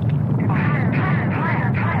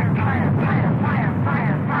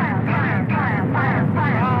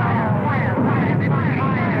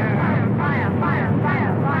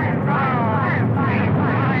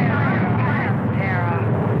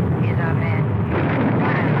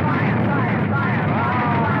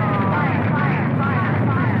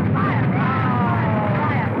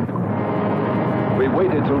 We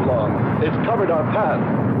waited too long. It's covered our path.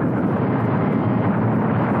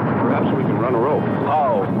 Perhaps we can run a rope.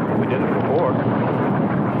 How? We did it before.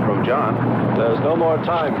 From John. There's no more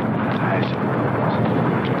time.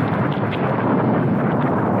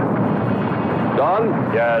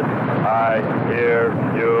 Don? Yes, I hear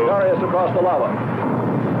you. Carry us across the lava.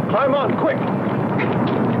 Climb on, quick!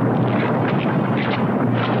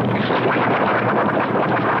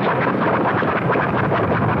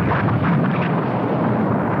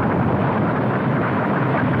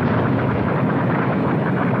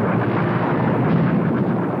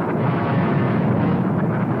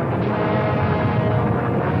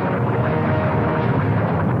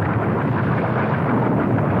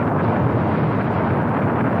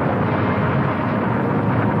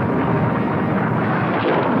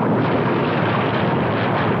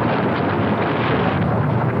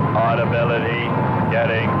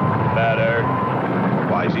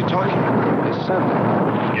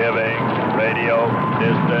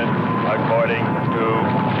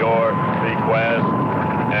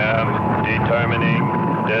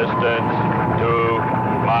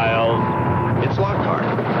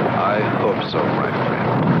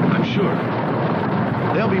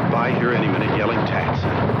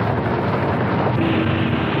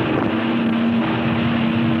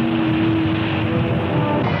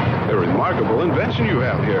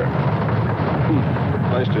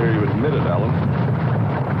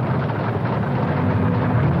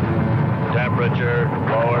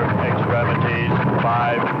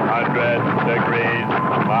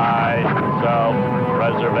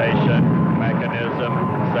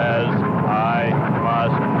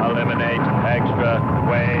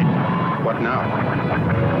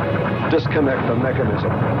 Disconnect the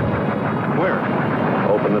mechanism. Where?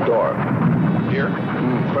 Open the door. Here?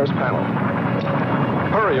 First panel.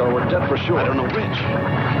 Hurry or we're dead for sure. I don't know which.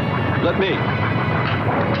 Let me.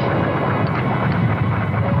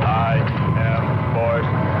 I am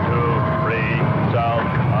forced to free myself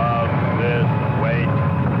of this weight.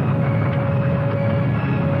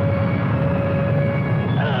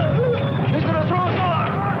 He's gonna throw us off!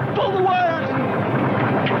 Pull the wires!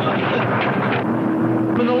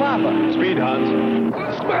 In the lava. Speed, Hans.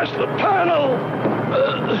 Smash the panel!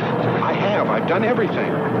 I have. I've done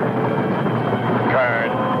everything.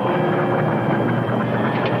 Kern.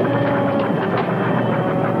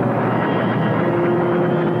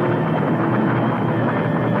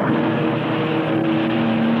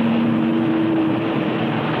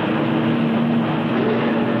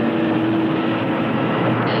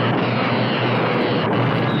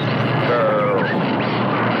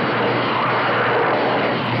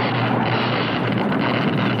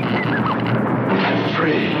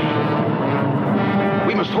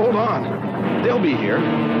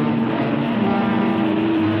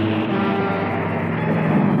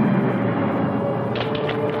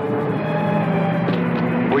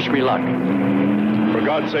 Wish me luck. For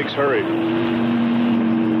God's sakes, hurry.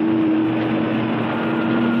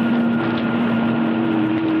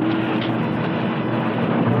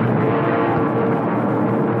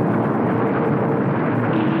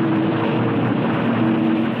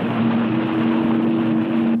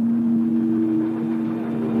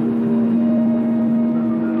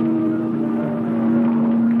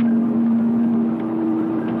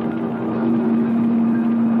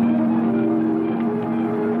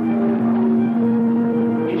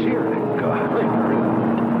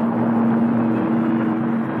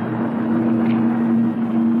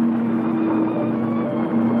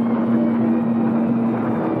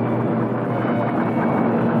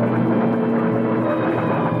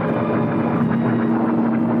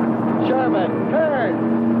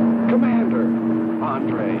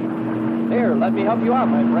 Let me help you out,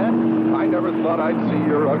 my friend. I never thought I'd see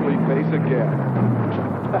your ugly face again.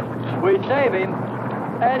 We save him,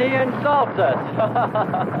 and he insults us.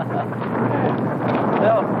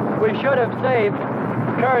 No, we should have saved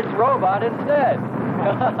Kern's robot instead.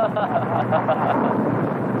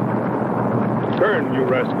 Kern, you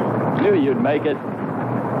rascal. Knew you'd make it.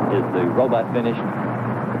 Is the robot finished?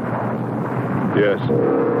 Yes.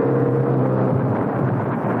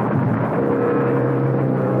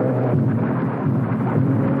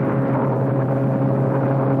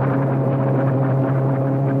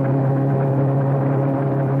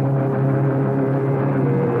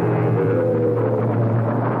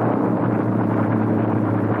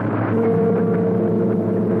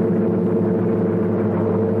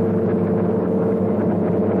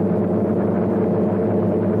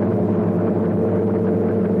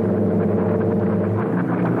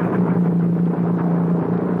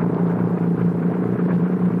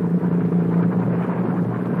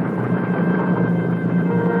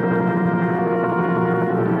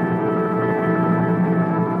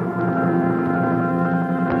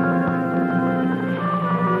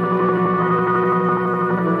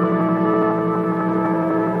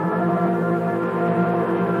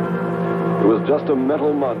 Just a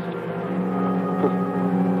metal monster.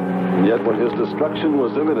 And yet when his destruction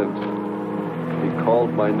was imminent, he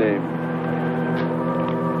called my name.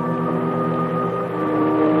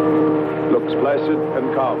 Looks placid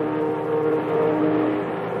and calm.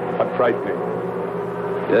 But frightening.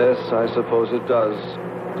 Yes, I suppose it does,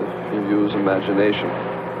 if you use imagination.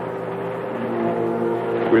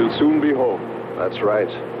 We'll soon be home. That's right,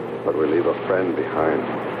 but we leave a friend behind.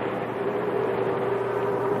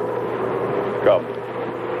 Come.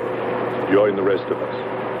 Join the rest of us.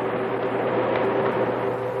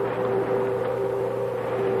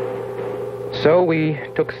 So we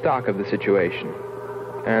took stock of the situation.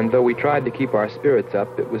 And though we tried to keep our spirits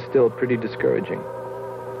up, it was still pretty discouraging.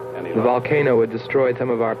 The volcano had destroyed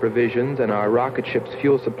some of our provisions, and our rocket ship's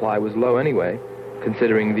fuel supply was low anyway,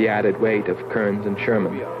 considering the added weight of Kern's and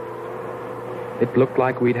Sherman. It looked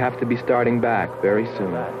like we'd have to be starting back very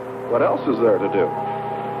soon. What else is there to do?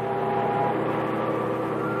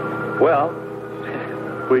 Well,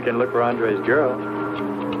 we can look for Andre's girl.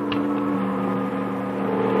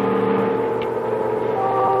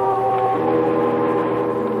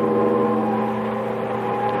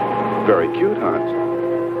 Very cute, Hans.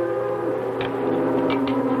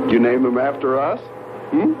 You name him after us?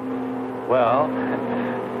 Well,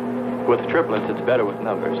 with triplets, it's better with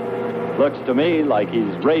numbers. Looks to me like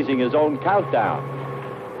he's raising his own countdown.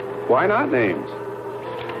 Why not names?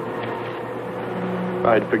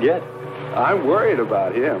 I'd forget. I'm worried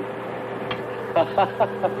about him.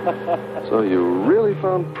 So you really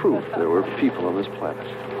found proof there were people on this planet.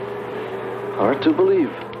 Hard to believe.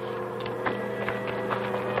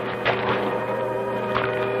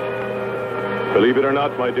 Believe it or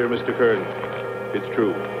not, my dear Mr. Kern, it's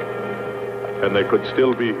true. And they could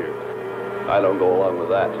still be here. I don't go along with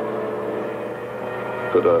that.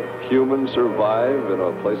 Could a human survive in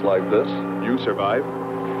a place like this? You survive.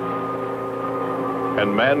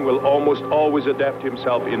 And man will almost always adapt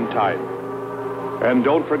himself in time. And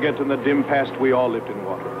don't forget, in the dim past, we all lived in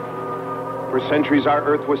water. For centuries, our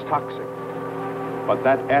Earth was toxic. But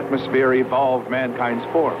that atmosphere evolved mankind's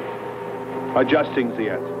form, adjusting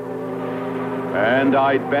the answer. And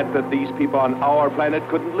I'd bet that these people on our planet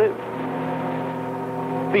couldn't live.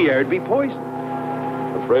 The air'd be poisoned.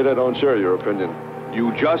 Afraid I don't share your opinion.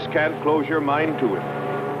 You just can't close your mind to it.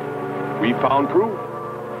 We found proof.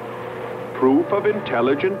 Proof of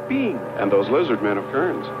intelligent beings. And those lizard men of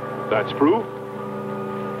Kern's. That's proof.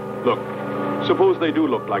 Look, suppose they do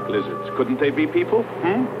look like lizards. Couldn't they be people?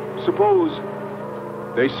 Suppose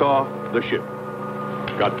they saw the ship,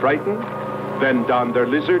 got frightened, then donned their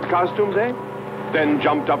lizard costumes, then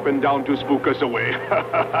jumped up and down to spook us away.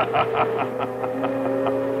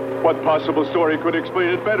 What possible story could explain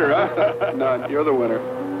it better, huh? None. You're the winner.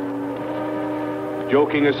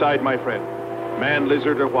 Joking aside, my friend, man,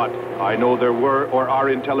 lizard, or what, I know there were or are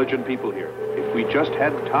intelligent people here. If we just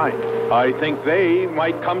had time, I think they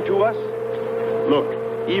might come to us. Look,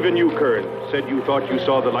 even you, Kern, said you thought you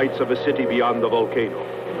saw the lights of a city beyond the volcano.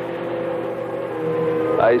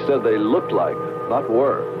 I said they looked like, not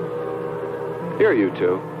were. Here, you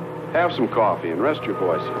two. Have some coffee and rest your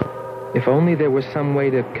voices. If only there was some way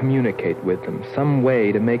to communicate with them, some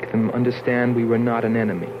way to make them understand we were not an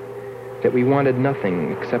enemy, that we wanted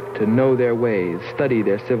nothing except to know their ways, study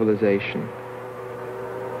their civilization.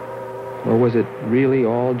 Or was it really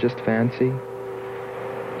all just fancy?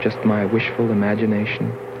 Just my wishful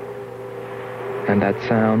imagination? And that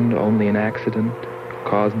sound only an accident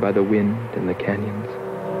caused by the wind in the canyons?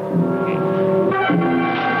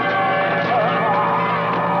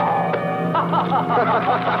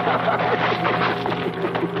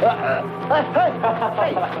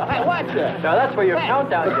 Hey, watch it. Now, that's for your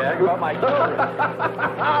countdown, Jack, about my children.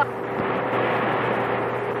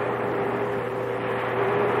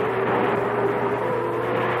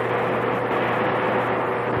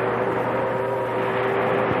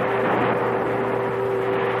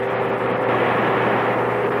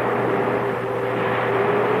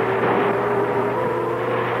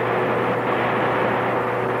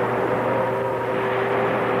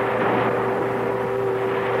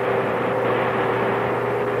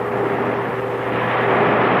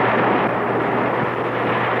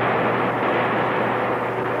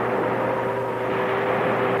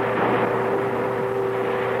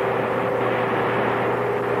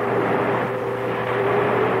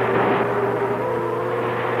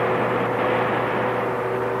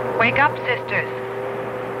 up, sisters.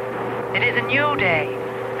 It is a new day,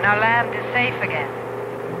 and our land is safe again.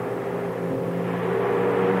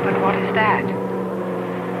 But what is that?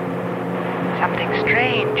 Something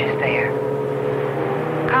strange is there.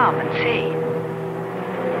 Come and see.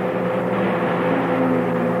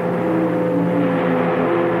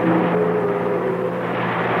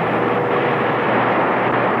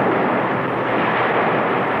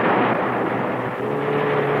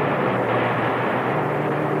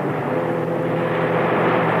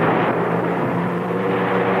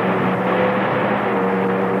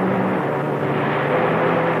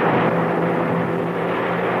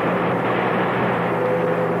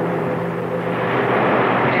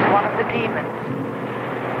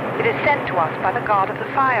 By the god of the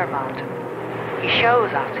fire mountain. He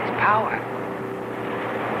shows us his power.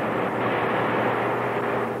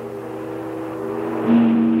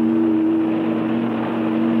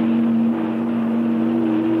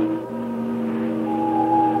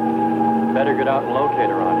 Better get out and locate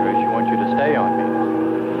her, Andre. She wants you to stay on me.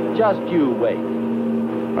 Just you wait.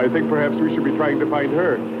 I think perhaps we should be trying to find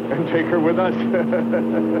her and take her with us.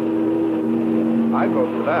 I'd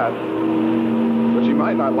vote for that. But she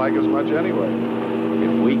might not like us much anyway.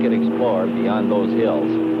 If we could explore beyond those hills,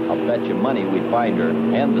 I'll bet you money we'd find her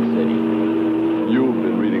and the city. You've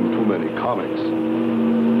been reading too many comics.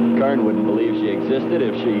 Kern wouldn't believe she existed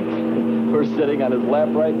if she were sitting on his lap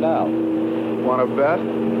right now. Want to bet?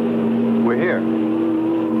 We're here.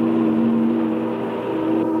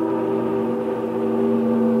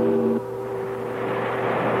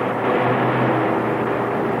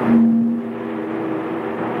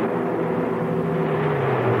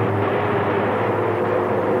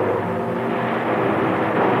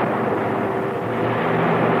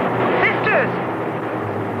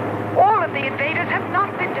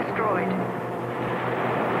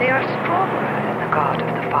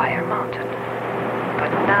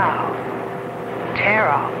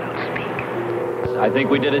 I think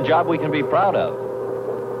we did a job we can be proud of.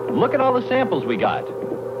 Look at all the samples we got.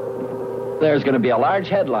 There's going to be a large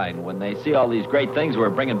headline when they see all these great things we're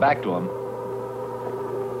bringing back to them.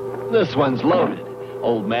 This one's loaded,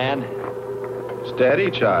 old man.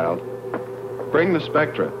 Steady, child. Bring the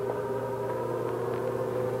spectra.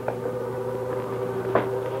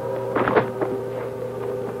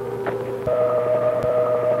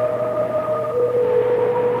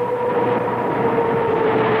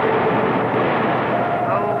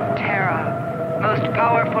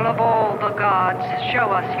 Show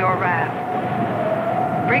us your wrath.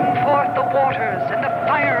 Bring forth the waters and the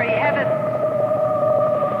fiery heavens.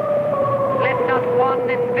 Let not one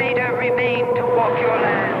invader remain to walk your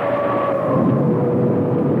land.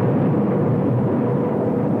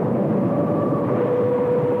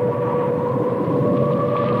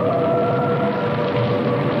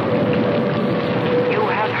 You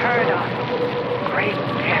have heard us, great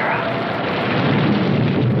Terra.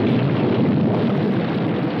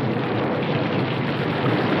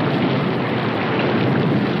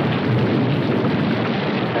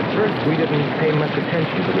 We didn't pay much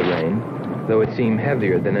attention to the rain, though it seemed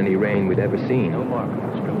heavier than any rain we'd ever seen.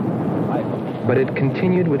 But it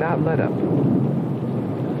continued without let-up.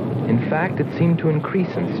 In fact, it seemed to increase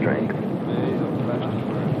in strength.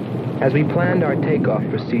 As we planned our takeoff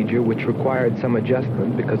procedure, which required some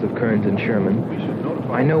adjustment because of Kern's and Sherman,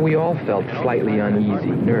 I know we all felt slightly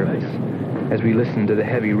uneasy, nervous, as we listened to the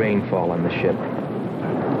heavy rainfall on the ship.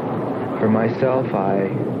 For myself,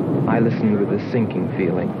 I listened with a sinking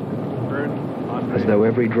feeling, as though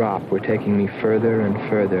every drop were taking me further and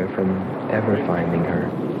further from ever finding her.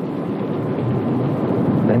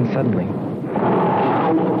 Then suddenly...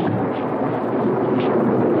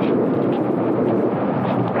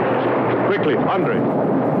 Quickly, Andre.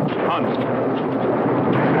 Hans.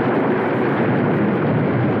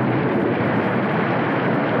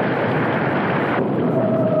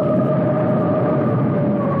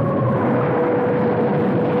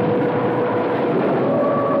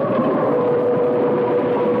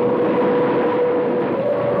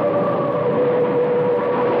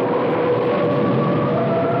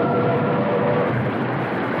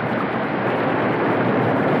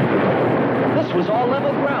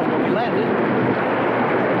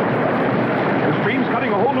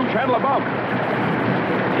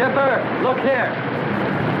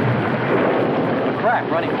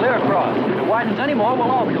 Anymore,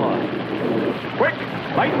 we'll all be lost. Quick!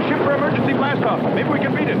 Lighten ship for emergency blast-off. Maybe we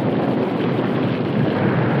can beat it.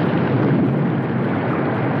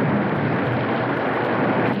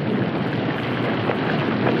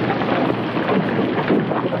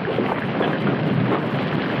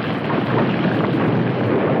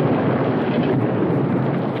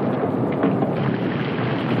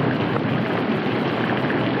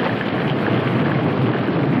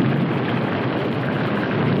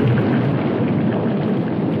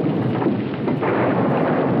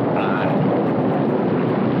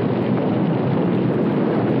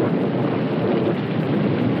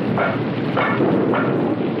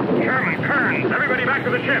 Everybody back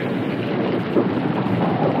to the ship.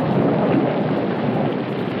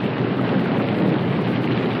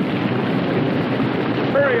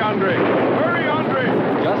 Hurry, Andre! Hurry, Andre!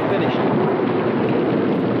 Just finished.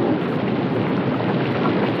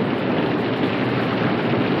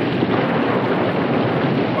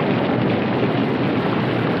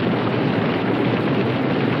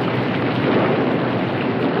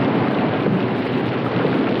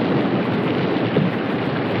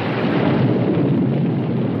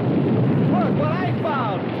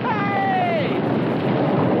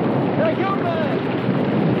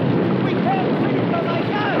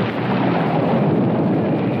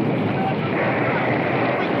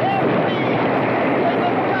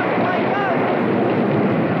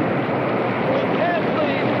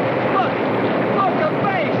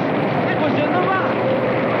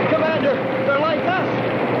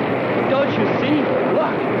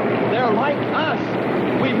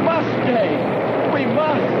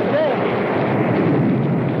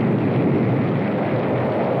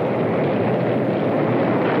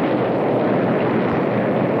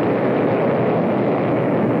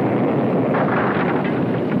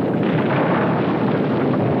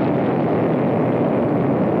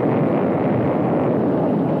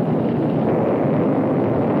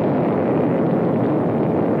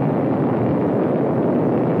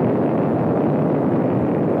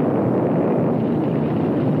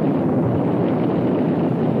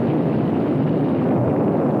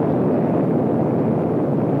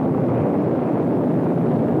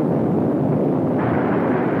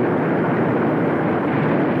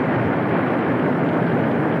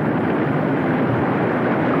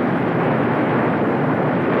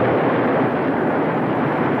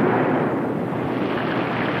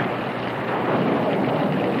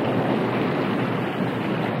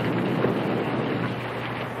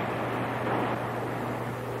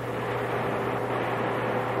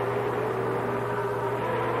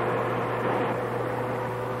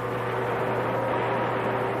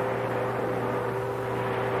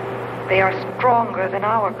 They are stronger than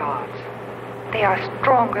our gods. They are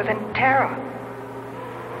stronger than Terra.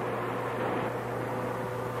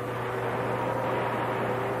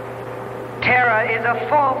 Terra is a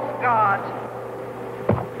false god.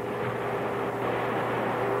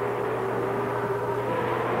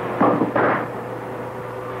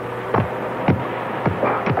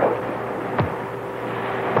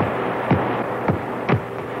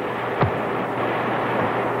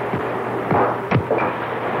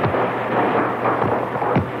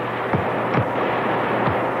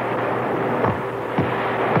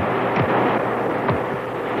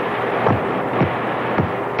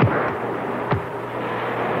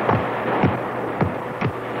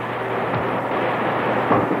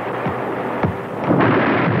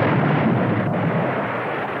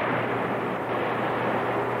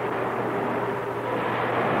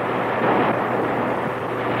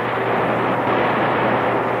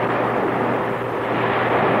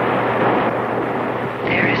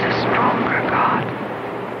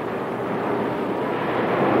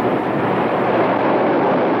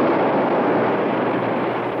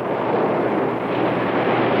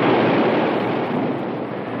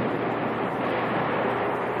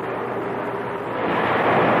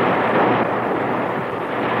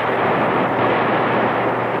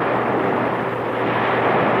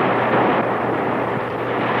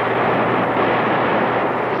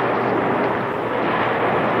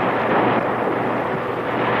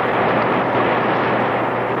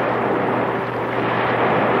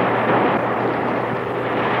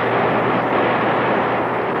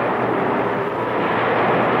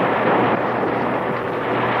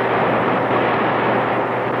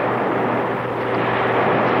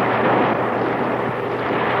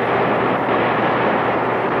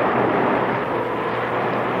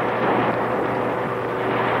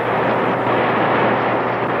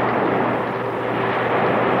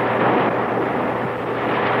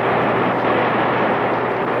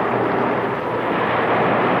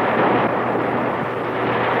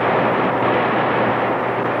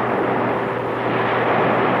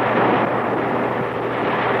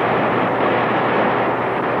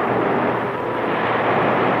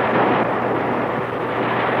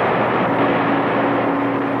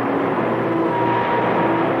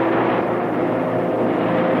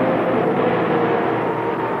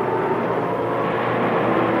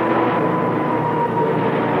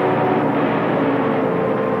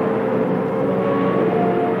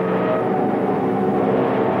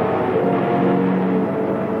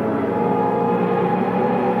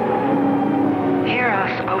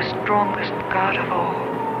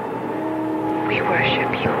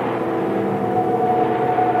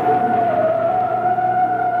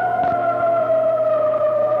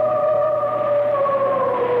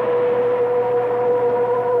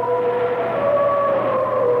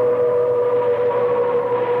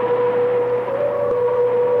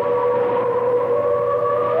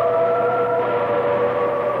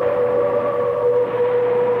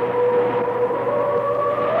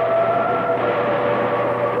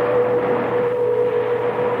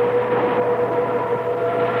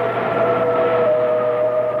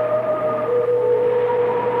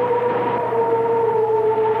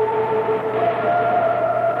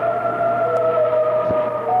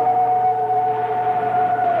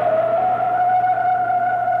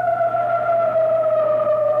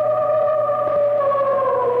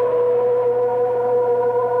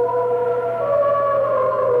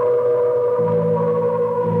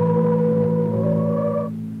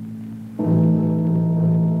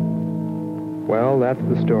 Well, that's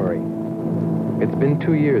the story. It's been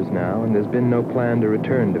 2 years now, and there's been no plan to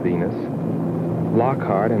return to Venus.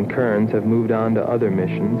 Lockhart and Kearns have moved on to other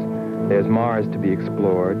missions. There's Mars to be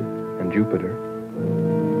explored, and Jupiter.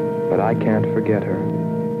 But I can't forget her,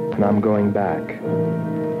 and I'm going back.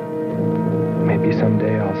 Maybe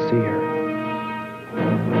someday I'll see her.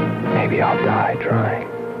 Maybe I'll die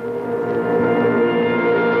trying.